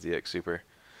 Urian's EX Super.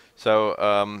 So,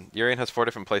 Urian has 4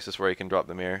 different places where you can drop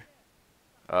the mirror.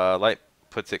 Light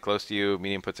puts it close to you,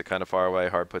 medium puts it kind of far away,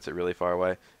 hard puts it really far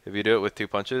away. If you do it with 2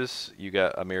 punches, you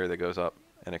get a mirror that goes up,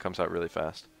 and it comes out really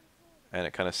fast. And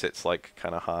it kind of sits like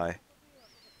kind of high.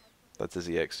 That's his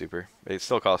EX Super. It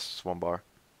still costs 1 bar.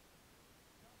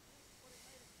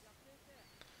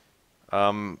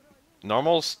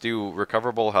 Normals do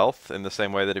recoverable health in the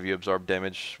same way that if you absorb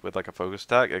damage with like a focus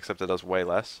attack, except it does way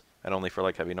less, and only for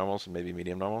like heavy normals and maybe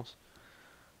medium normals.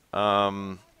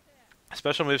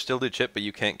 Special moves still do chip, but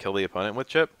you can't kill the opponent with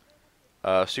chip.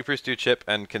 Supers do chip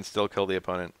and can still kill the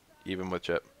opponent, even with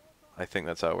chip. I think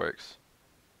that's how it works.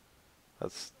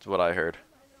 That's what I heard.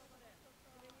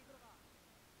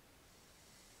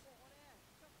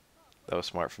 That was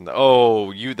smart from the—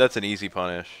 oh, that's an easy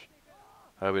punish.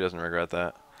 I hope he doesn't regret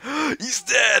that. He's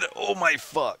dead! Oh my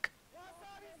fuck!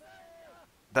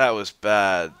 That was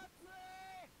bad.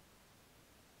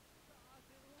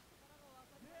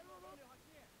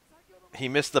 He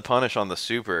missed the punish on the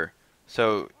super.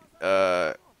 So,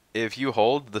 if you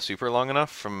hold the super long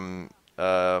enough from,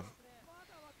 oh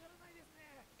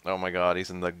my god, he's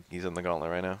in the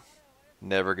gauntlet right now.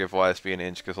 Never give YSB an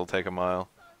inch because he'll take a mile.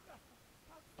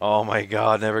 Oh my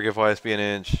god, never give YSB an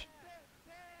inch.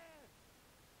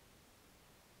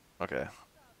 Okay.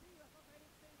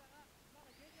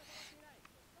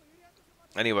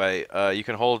 Anyway, you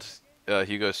can hold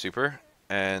Hugo's super,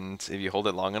 and if you hold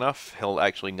it long enough, he'll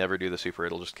actually never do the super,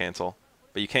 it'll just cancel.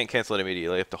 But you can't cancel it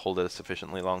immediately, you have to hold it a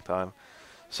sufficiently long time.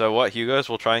 So what Hugo's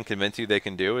will try and convince you they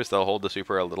can do is they'll hold the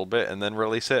super a little bit and then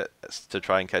release it to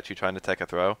try and catch you trying to tech a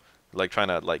throw. Like trying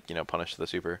to, like, you know, punish the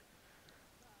super.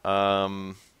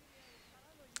 And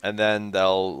then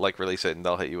they'll, like, release it and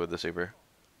they'll hit you with the super.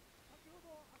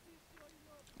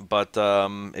 But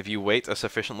if you wait a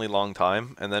sufficiently long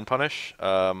time and then punish,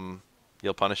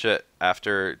 you'll punish it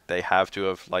after they have to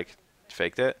have, like,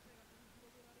 faked it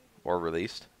or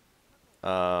released.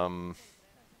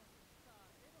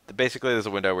 Basically, there's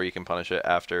a window where you can punish it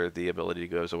after the ability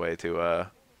goes away to,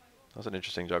 that's an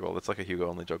interesting juggle. That's like a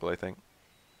Hugo-only juggle, I think.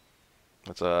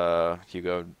 That's a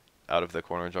Hugo out of the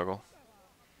corner juggle.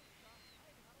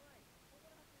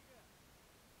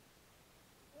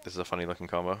 This is a funny looking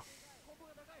combo.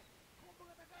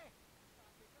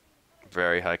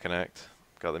 Very high connect.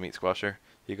 Got the meat squasher.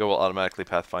 Hugo will automatically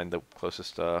pathfind the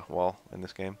closest wall in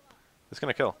this game. It's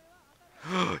gonna kill.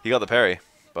 He got the parry,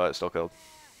 but still killed.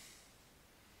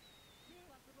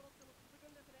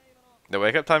 The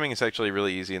wake up timing is actually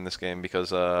really easy in this game because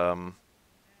there's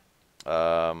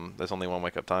only 1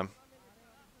 wake up time.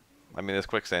 I mean, there's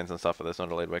quick stands and stuff, but there's no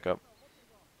delayed wake up.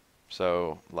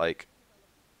 So, like,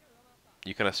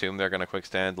 you can assume they're going to quick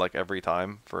stand like every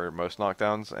time for most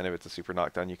knockdowns, and if it's a super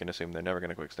knockdown, you can assume they're never going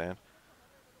to quick stand.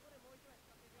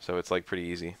 So it's like pretty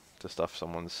easy to stuff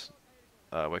someone's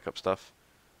wake up stuff.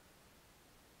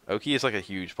 Oki is like a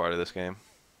huge part of this game.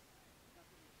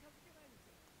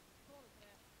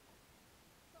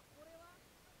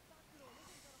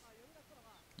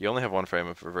 You only have 1 frame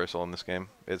of reversal in this game.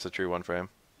 It's a true 1 frame.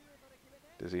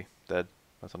 Dizzy, dead.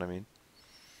 That's what I mean.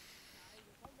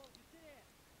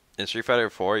 In Street Fighter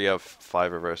 4, you have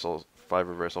 5 reversal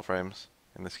frames.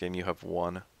 In this game, you have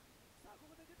 1.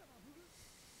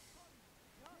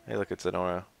 Hey, look, it's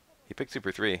Sonora. He picked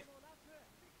Super 3.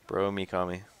 Bro,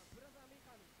 Mikami.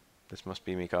 This must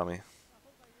be Mikami.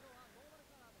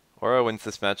 Oro wins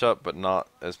this matchup, but not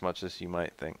as much as you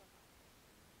might think.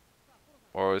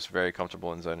 Oro is very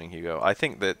comfortable in zoning Hugo. I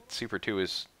think that Super 2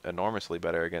 is enormously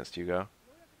better against Hugo.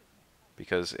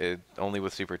 Because only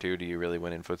with Super 2 do you really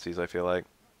win in footsies, I feel like.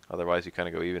 Otherwise, you kind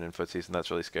of go even in footsies, and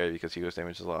that's really scary because Hugo's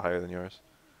damage is a lot higher than yours.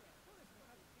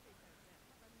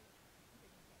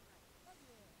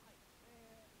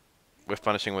 Whiff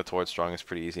punishing with Towards Strong is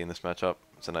pretty easy in this matchup.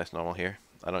 It's a nice normal here.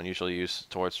 I don't usually use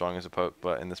Towards Strong as a poke,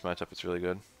 but in this matchup it's really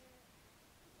good.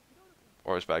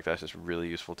 Aura's backdash is really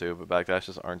useful too, but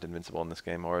backdashes aren't invincible in this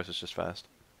game. Aura's is just fast.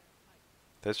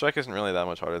 Third strike isn't really that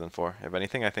much harder than 4. If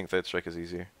anything, I think third strike is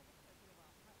easier.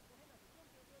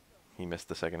 He missed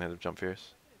the second hit of Jump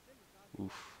Fierce.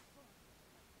 Oof.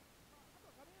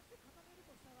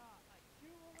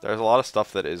 There's a lot of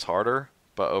stuff that is harder,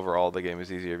 but overall the game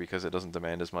is easier because it doesn't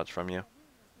demand as much from you.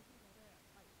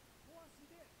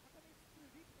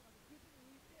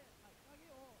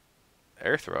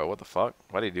 Air throw, what the fuck?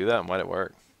 Why did he do that and why did it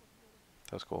work?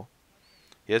 That was cool.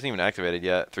 He hasn't even activated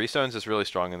yet. 3 stones is really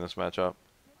strong in this matchup.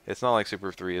 It's not like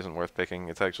Super 3 isn't worth picking.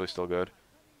 It's actually still good.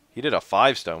 He did a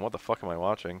 5 stone. What the fuck am I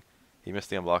watching? He missed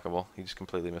the unblockable. He just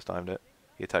completely mistimed it.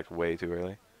 He attacked way too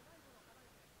early.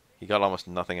 He got almost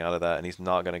nothing out of that, and he's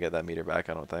not going to get that meter back,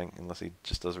 I don't think, unless he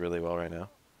just does really well right now.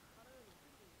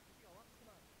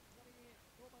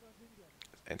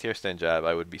 Anti-air stand jab,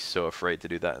 I would be so afraid to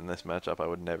do that in this matchup. I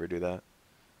would never do that.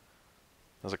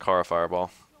 That was a Kara fireball,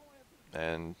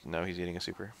 and now he's eating a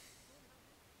super.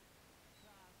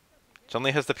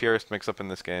 Chun-Li has the purest mix-up in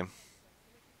this game.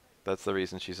 That's the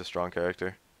reason she's a strong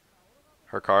character.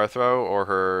 Her Kara throw or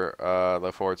her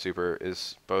low forward super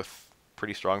is both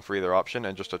pretty strong for either option,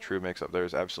 and just a true mix-up.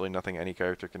 There's absolutely nothing any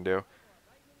character can do.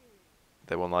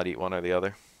 They will not eat one or the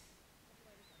other.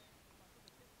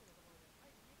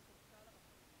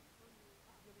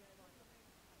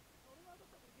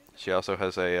 She also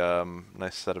has a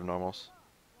nice set of normals.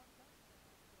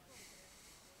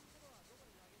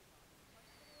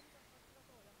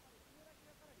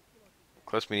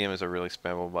 Close medium is a really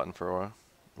spammable button for Aura.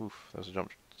 Oof, that was a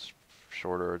jump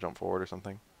shorter or jump forward or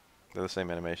something. They're the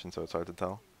same animation, so it's hard to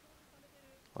tell.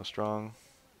 Low strong.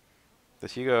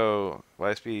 This Hugo,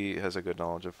 YSB has a good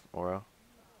knowledge of Aura.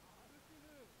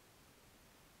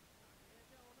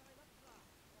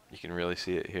 You can really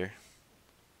see it here.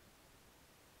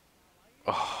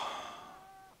 Oh.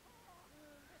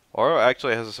 Aura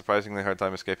actually has a surprisingly hard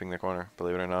time escaping the corner,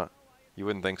 believe it or not. You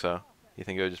wouldn't think so. You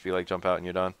think it would just be like jump out and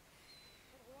you're done.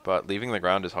 But leaving the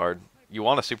ground is hard. You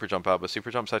want to super jump out, but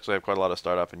super jumps actually have quite a lot of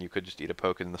startup, and you could just eat a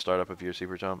poke in the startup of your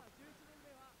super jump.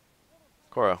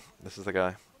 Koro, this is the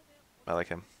guy. I like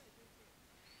him.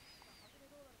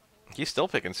 He's still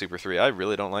picking Super 3. I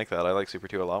really don't like that. I like Super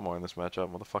 2 a lot more in this matchup.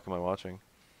 What the fuck am I watching?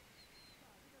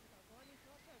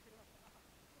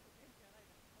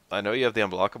 I know you have the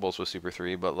unblockables with Super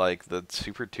 3, but like the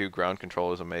Super 2 ground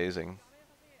control is amazing.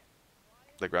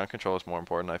 The ground control is more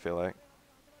important, I feel like.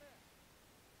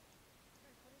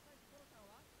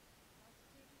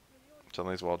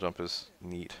 Chun-Li's wall jump is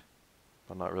neat,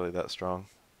 but not really that strong.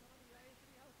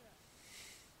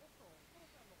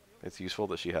 It's useful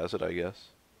that she has it, I guess.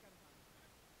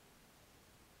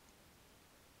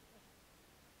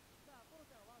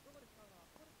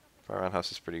 Fire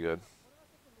roundhouse is pretty good.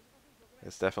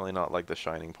 It's definitely not like the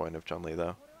shining point of Chun-Li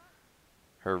though.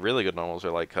 Her really good normals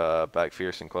are like back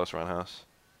fierce and close roundhouse.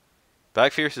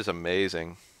 Back fierce is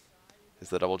amazing. Is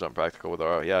the double jump practical with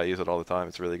Aura? Yeah, I use it all the time.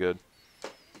 It's really good.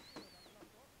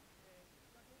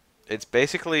 It's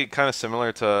basically kind of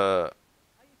similar to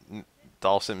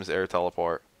Dalsim's air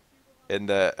teleport, in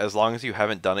that as long as you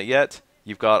haven't done it yet,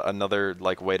 you've got another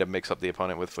like way to mix up the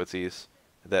opponent with footsies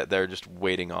that they're just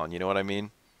waiting on. You know what I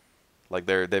mean? Like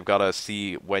they've got to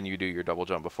see when you do your double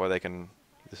jump before they can.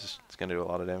 It's gonna do a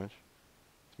lot of damage.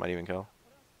 This might even kill.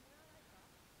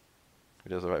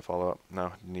 Who does the right follow up?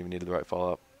 No, didn't even need the right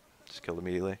follow up. Just killed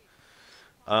immediately.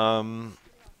 Cool.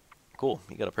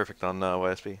 You got a perfect on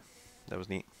YSB. That was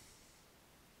neat.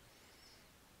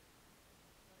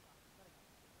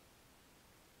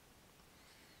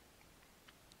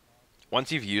 Once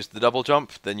you've used the double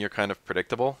jump, then you're kind of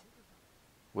predictable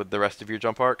with the rest of your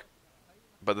jump arc.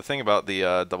 But the thing about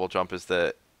the double jump is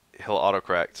that he'll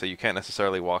auto-correct, so you can't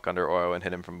necessarily walk under Oro and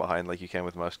hit him from behind like you can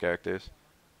with most characters.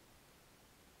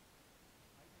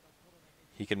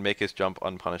 He can make his jump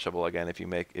unpunishable again if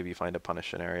you find a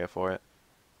punish area for it.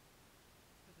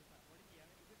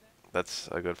 That's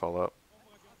a good follow-up.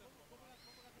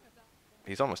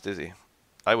 He's almost dizzy.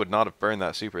 I would not have burned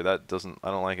that super. I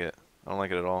don't like it. I don't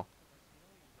like it at all.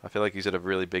 I feel like he's at a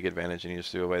really big advantage and he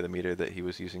just threw away the meter that he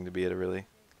was using to be at a really,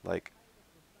 like...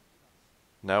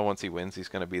 Now once he wins, he's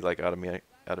going to be like out of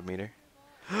meter.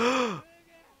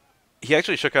 He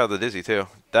actually shook out the dizzy too.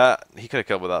 He could have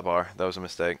killed with that bar. That was a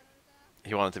mistake.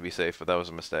 He wanted to be safe, but that was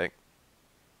a mistake.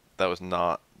 That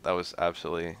was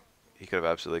absolutely... He could have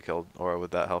absolutely killed Aura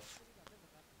with that health.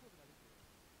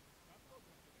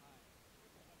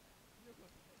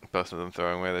 Both of them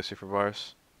throwing away their super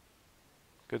bars.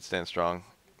 Good stand strong.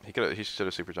 He should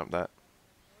have super jumped that.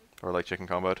 Or like chicken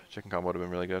comboed. Chicken combo would have been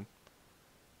really good.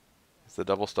 Is the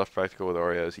double stuff practical with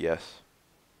Oreos? Yes.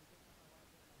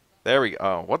 There we go.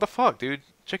 Oh, what the fuck, dude?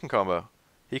 Chicken combo.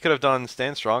 He could have done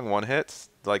stand strong one hit,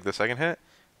 like the second hit,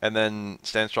 and then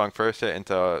stand strong first hit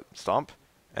into stomp,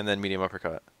 and then medium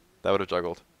uppercut. That would have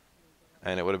juggled,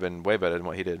 and it would have been way better than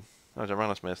what he did. Oh,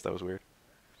 Jamranos missed. That was weird.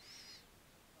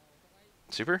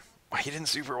 Super? Why he didn't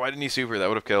super? Why didn't he super? That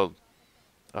would have killed.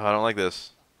 Oh, I don't like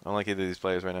this. I don't like either of these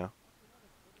players right now.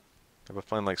 They're both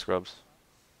playing like scrubs.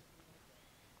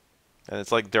 And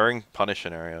it's like during punish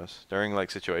scenarios, during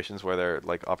like situations where their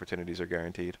like opportunities are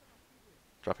guaranteed.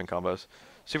 Dropping combos.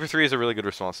 Super 3 is a really good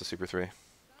response to Super 3.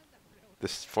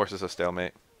 This forces a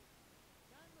stalemate.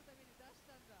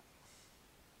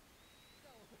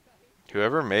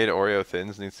 Whoever made Oreo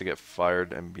Thins needs to get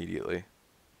fired immediately.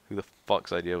 Who the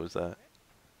fuck's idea was that?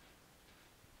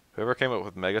 Whoever came up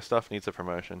with Mega Stuff needs a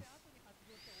promotion.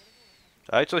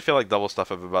 I actually feel like Double Stuff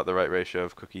have about the right ratio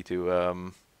of cookie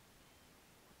to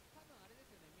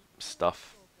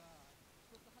stuff.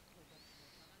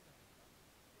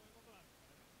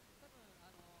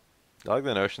 I like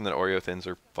the notion that Oreo Thins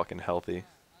are fucking healthy.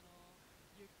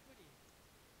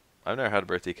 I've never had a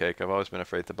birthday cake. I've always been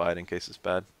afraid to buy it in case it's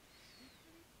bad.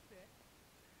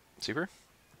 Super?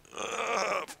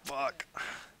 Ugh, fuck.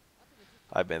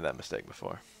 I've made that mistake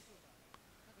before.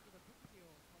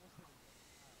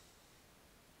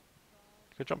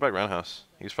 Good jump back roundhouse.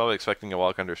 He was probably expecting a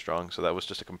walk under strong, so that was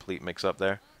just a complete mix-up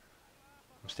there.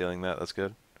 I'm stealing that. That's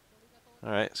good.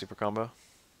 Alright, super combo.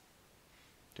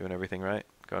 Doing everything right.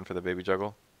 Going for the baby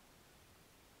juggle.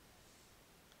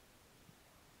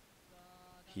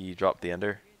 He dropped the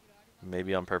ender.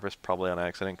 Maybe on purpose, probably on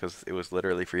accident, because it was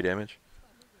literally free damage.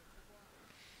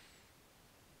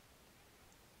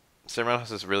 Stam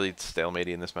Roundhouse is really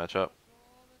stalematey in this matchup.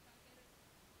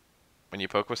 When you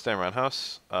poke with Stam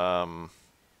Roundhouse,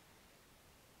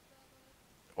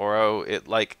 Oro,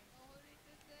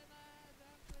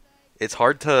 it's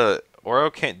hard to... Oro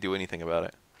can't do anything about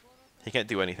it. He can't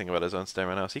do anything about his own Stam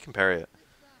Roundhouse. He can parry it.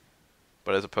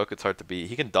 But as a poke, it's hard to beat.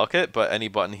 He can duck it, but any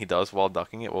button he does while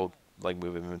ducking it will like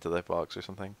move him into the box or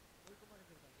something.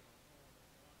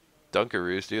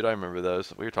 Dunkaroos, dude, I remember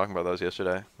those. We were talking about those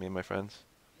yesterday, me and my friends.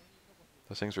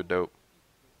 Those things were dope.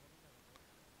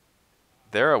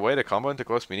 They're a way to combo into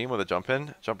close medium with a jump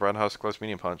in. Jump roundhouse, close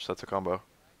medium punch. That's a combo.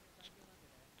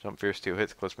 Jump fierce 2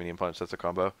 hits, close medium punch. That's a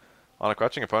combo. On a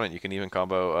crouching opponent, you can even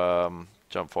combo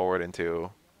jump forward into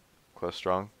close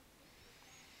strong.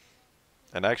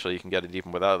 And actually, you can get it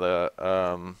even without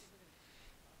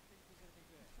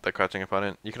the crouching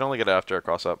opponent. You can only get it after a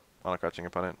cross up on a crouching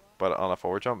opponent, but on a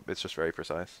forward jump, it's just very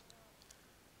precise.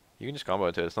 You can just combo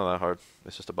into it. It's not that hard.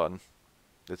 It's just a button.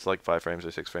 It's like 5 frames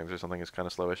or 6 frames or something. It's kind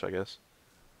of slowish, I guess.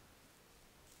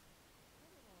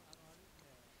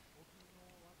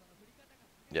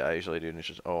 Yeah, I usually do.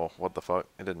 Just, oh, what the fuck?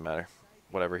 It didn't matter.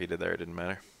 Whatever he did there, it didn't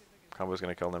matter. Combo's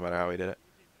gonna kill no matter how he did it.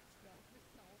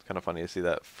 It's kind of funny to see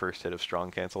that first hit of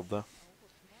strong canceled though.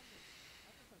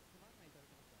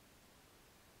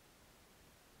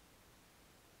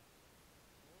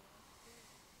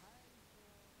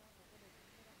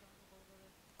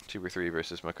 Super 3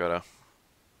 versus Makoto.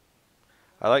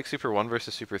 I like Super 1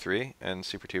 versus Super 3 and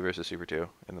Super 2 versus Super 2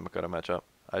 in the Makoto matchup.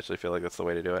 I actually feel like that's the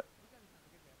way to do it.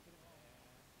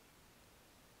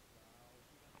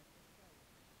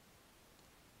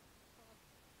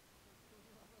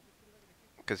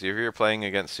 Because if you're playing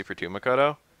against Super 2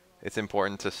 Makoto, it's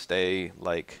important to stay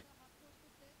like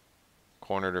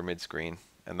cornered or mid-screen,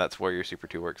 and that's where your Super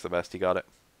 2 works the best. You got it.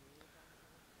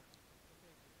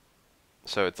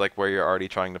 So it's like where you're already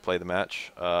trying to play the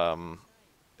match.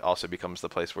 Also becomes the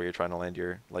place where you're trying to land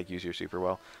your, like, use your super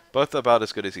well. Both about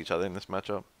as good as each other in this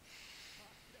matchup.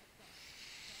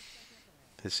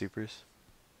 His supers.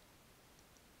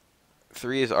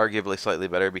 3 is arguably slightly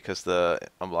better because the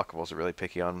unblockables are really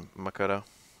picky on Makoto.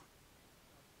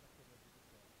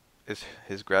 Is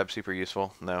his grab super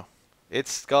useful? No.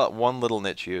 It's got one little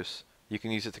niche use. You can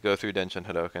use it to go through Denshin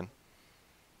Hadoken.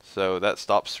 So that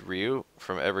stops Ryu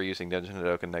from ever using Denshin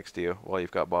Hadoken next to you while you've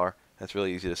got bar. And it's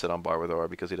really easy to sit on bar with Aura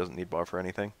because he doesn't need bar for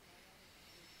anything.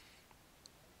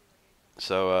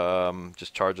 So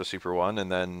just charge a Super 1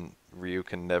 and then Ryu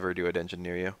can never do a Denshin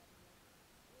near you.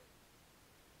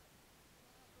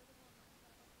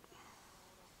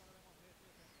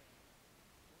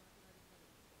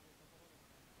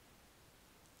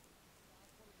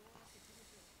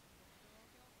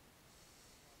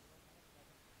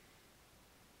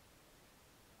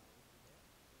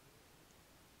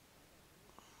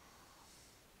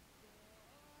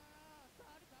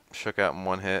 Shook out in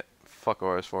one hit. Fuck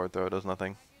Aura's forward throw, does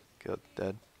nothing. Killed,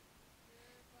 dead.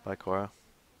 By Korra.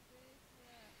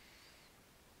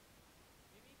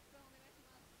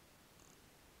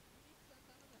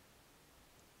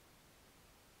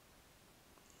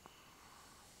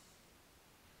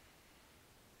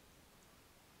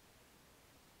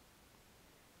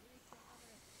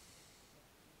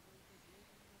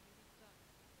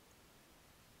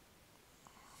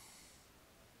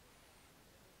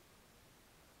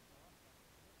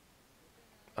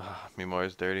 Mimar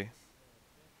is dirty.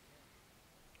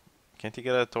 Can't he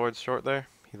get a towards short there?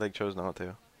 He like chose not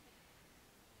to.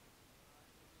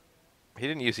 He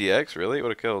didn't use EX, really? It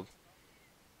would have killed.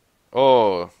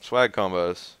 Oh, swag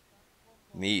combos.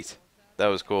 Neat. That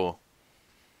was cool.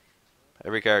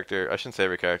 Every character, I shouldn't say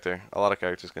every character, a lot of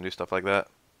characters can do stuff like that.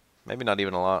 Maybe not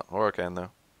even a lot. Aura can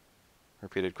though.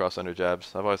 Repeated cross under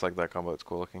jabs. I've always liked that combo, it's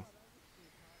cool looking.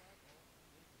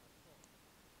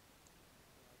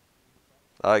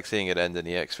 I like seeing it end in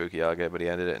EX Fukiage, but he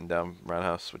ended it in down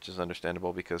roundhouse, which is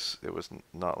understandable because it was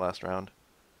not last round.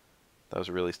 That was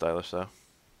really stylish though.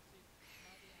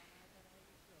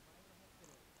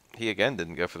 He again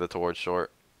didn't go for the towards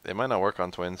short. It might not work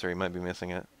on twins, or he might be missing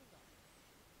it.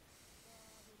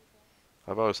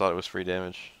 I've always thought it was free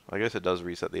damage. I guess it does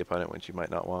reset the opponent, which you might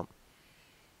not want.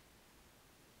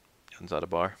 Guns out of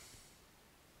bar.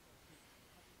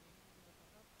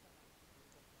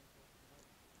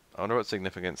 I wonder what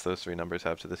significance those three numbers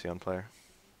have to this young player.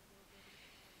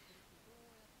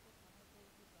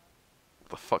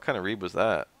 The fuck kind of read was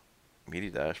that? Meaty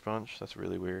dash punch? That's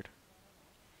really weird.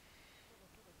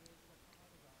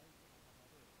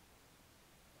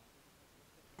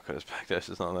 Okay, his backdash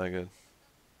is not that good.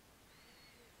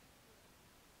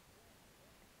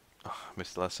 Oh,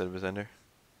 missed the last set of his ender.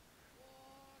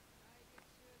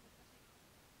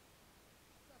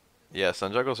 Yeah,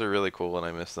 sun juggles are really cool and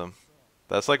I miss them.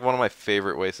 That's like one of my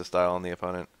favorite ways to style on the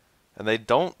opponent. And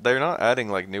they're not adding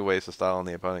like new ways to style on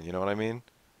the opponent, you know what I mean?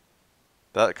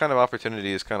 That kind of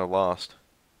opportunity is kind of lost.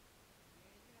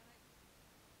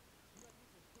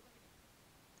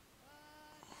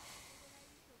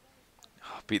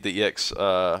 Beat the EX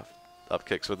up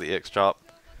kicks with the EX chop.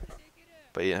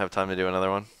 But he didn't have time to do another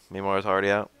one. Mimar's already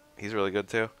out. He's really good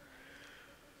too.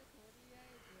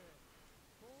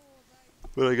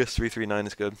 But I guess 339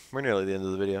 is good. We're nearly the end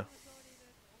of the video.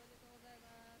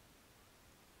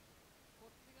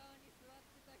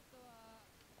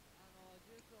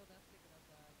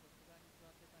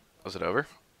 Was it over?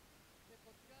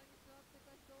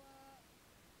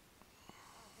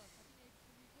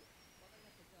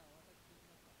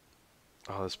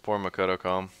 Oh, this poor Makoto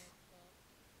calm.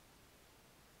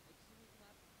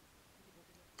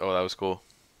 Oh, that was cool.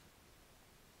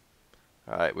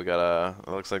 Alright, we got it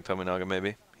looks like Tominaga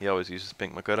maybe. He always uses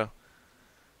pink Makoto.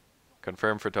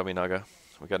 Confirmed for Tominaga.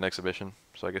 We got an exhibition,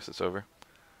 so I guess it's over.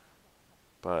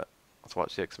 But let's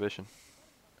watch the exhibition.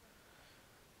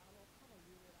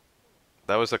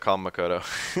 That was a calm Makoto.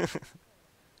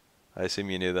 I assume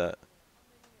you knew that.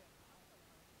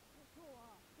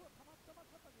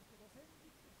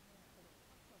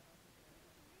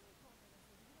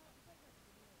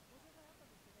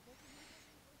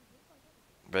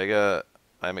 Vega,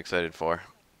 I'm excited for.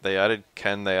 They added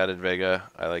Ken, they added Vega.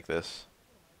 I like this.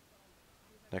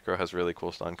 Necro has really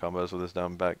cool stun combos with his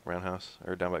down back roundhouse,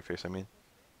 or down back face, I mean.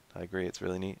 I agree, it's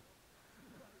really neat.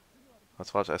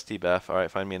 Let's watch ST Beth. Alright,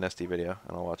 find me an ST video,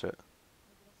 and I'll watch it.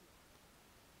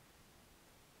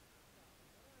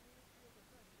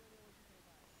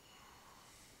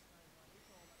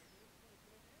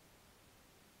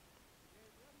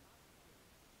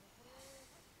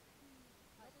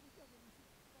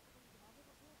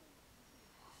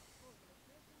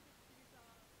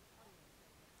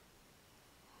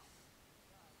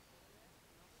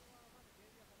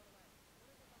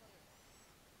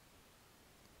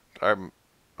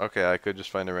 Okay, I could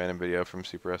just find a random video from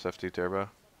Super SF2 Turbo.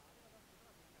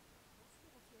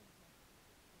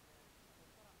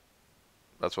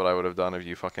 That's what I would have done if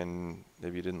you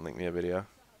didn't link me a video.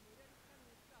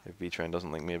 If V-Train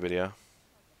doesn't link me a video.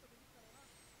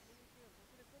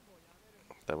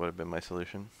 That would have been my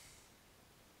solution.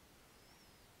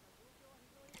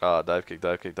 Ah, dive kick,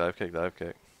 dive kick, dive kick, dive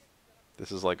kick.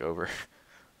 This is like over.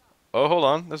 Oh, hold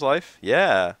on, there's life.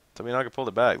 Yeah, Tominaga pulled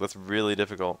it back. That's really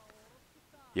difficult.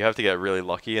 You have to get really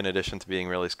lucky in addition to being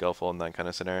really skillful in that kind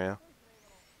of scenario.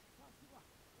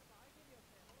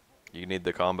 You need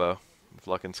the combo of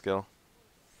luck and skill.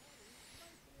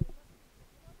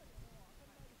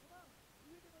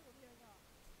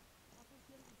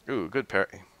 Ooh, good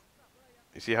parry.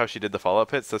 You see how she did the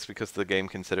follow-up hits? That's because the game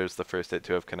considers the first hit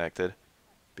to have connected,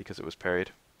 because it was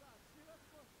parried.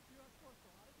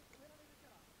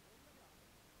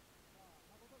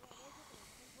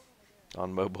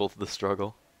 On mobile, the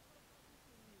struggle.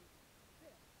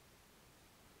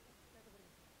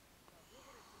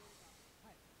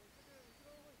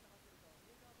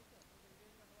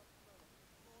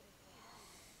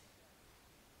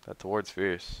 That towards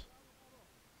fierce.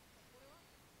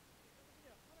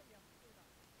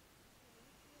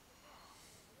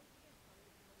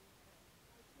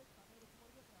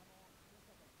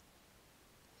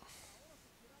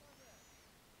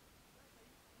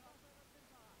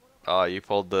 Oh, you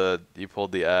pulled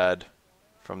the ad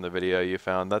from the video you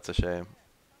found. That's a shame.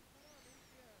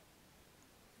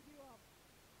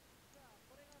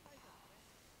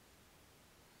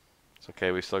 It's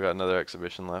okay. We still got another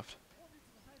exhibition left.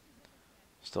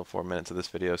 Still 4 minutes of this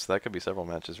video, so that could be several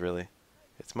matches, really.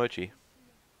 It's Mochi.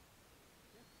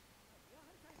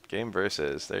 Game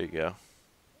versus. There you go.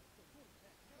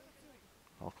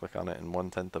 I'll click on it in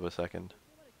 1/10 of a second.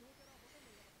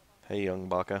 Hey, young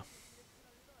Baka.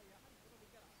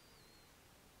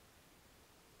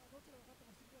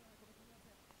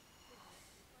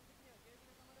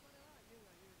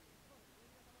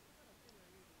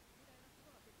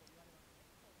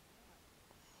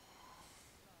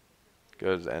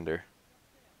 Good Ender.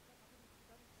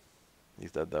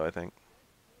 He's dead though, I think.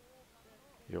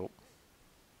 Yup.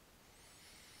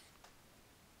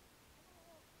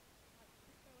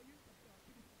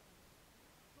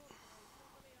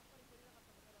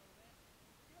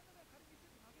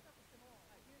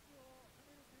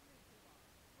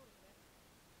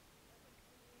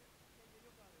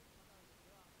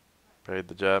 Parried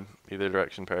the jab. Either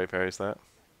direction, parries that.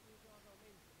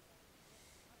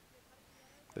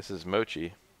 This is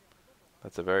Mochi.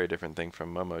 That's a very different thing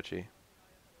from Momochi.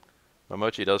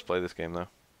 Momochi does play this game though.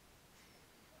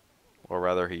 Or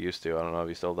rather, he used to. I don't know if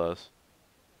he still does.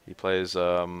 He plays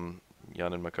Yun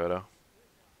and Makoto.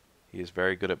 He is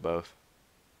very good at both.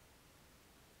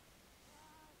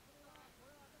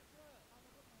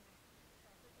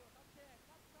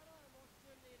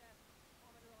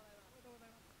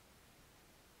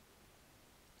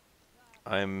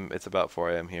 It's about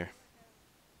 4 a.m. here.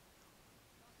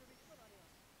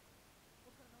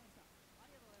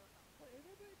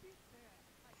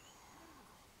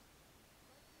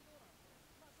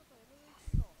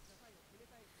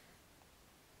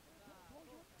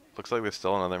 Looks like there's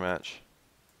still another match.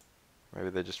 Maybe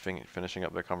they're just finishing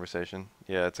up their conversation.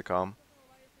 Yeah, it's a calm.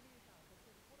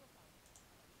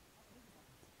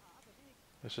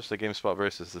 It's just a GameSpot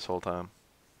versus this whole time.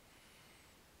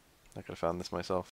 I could have found this myself.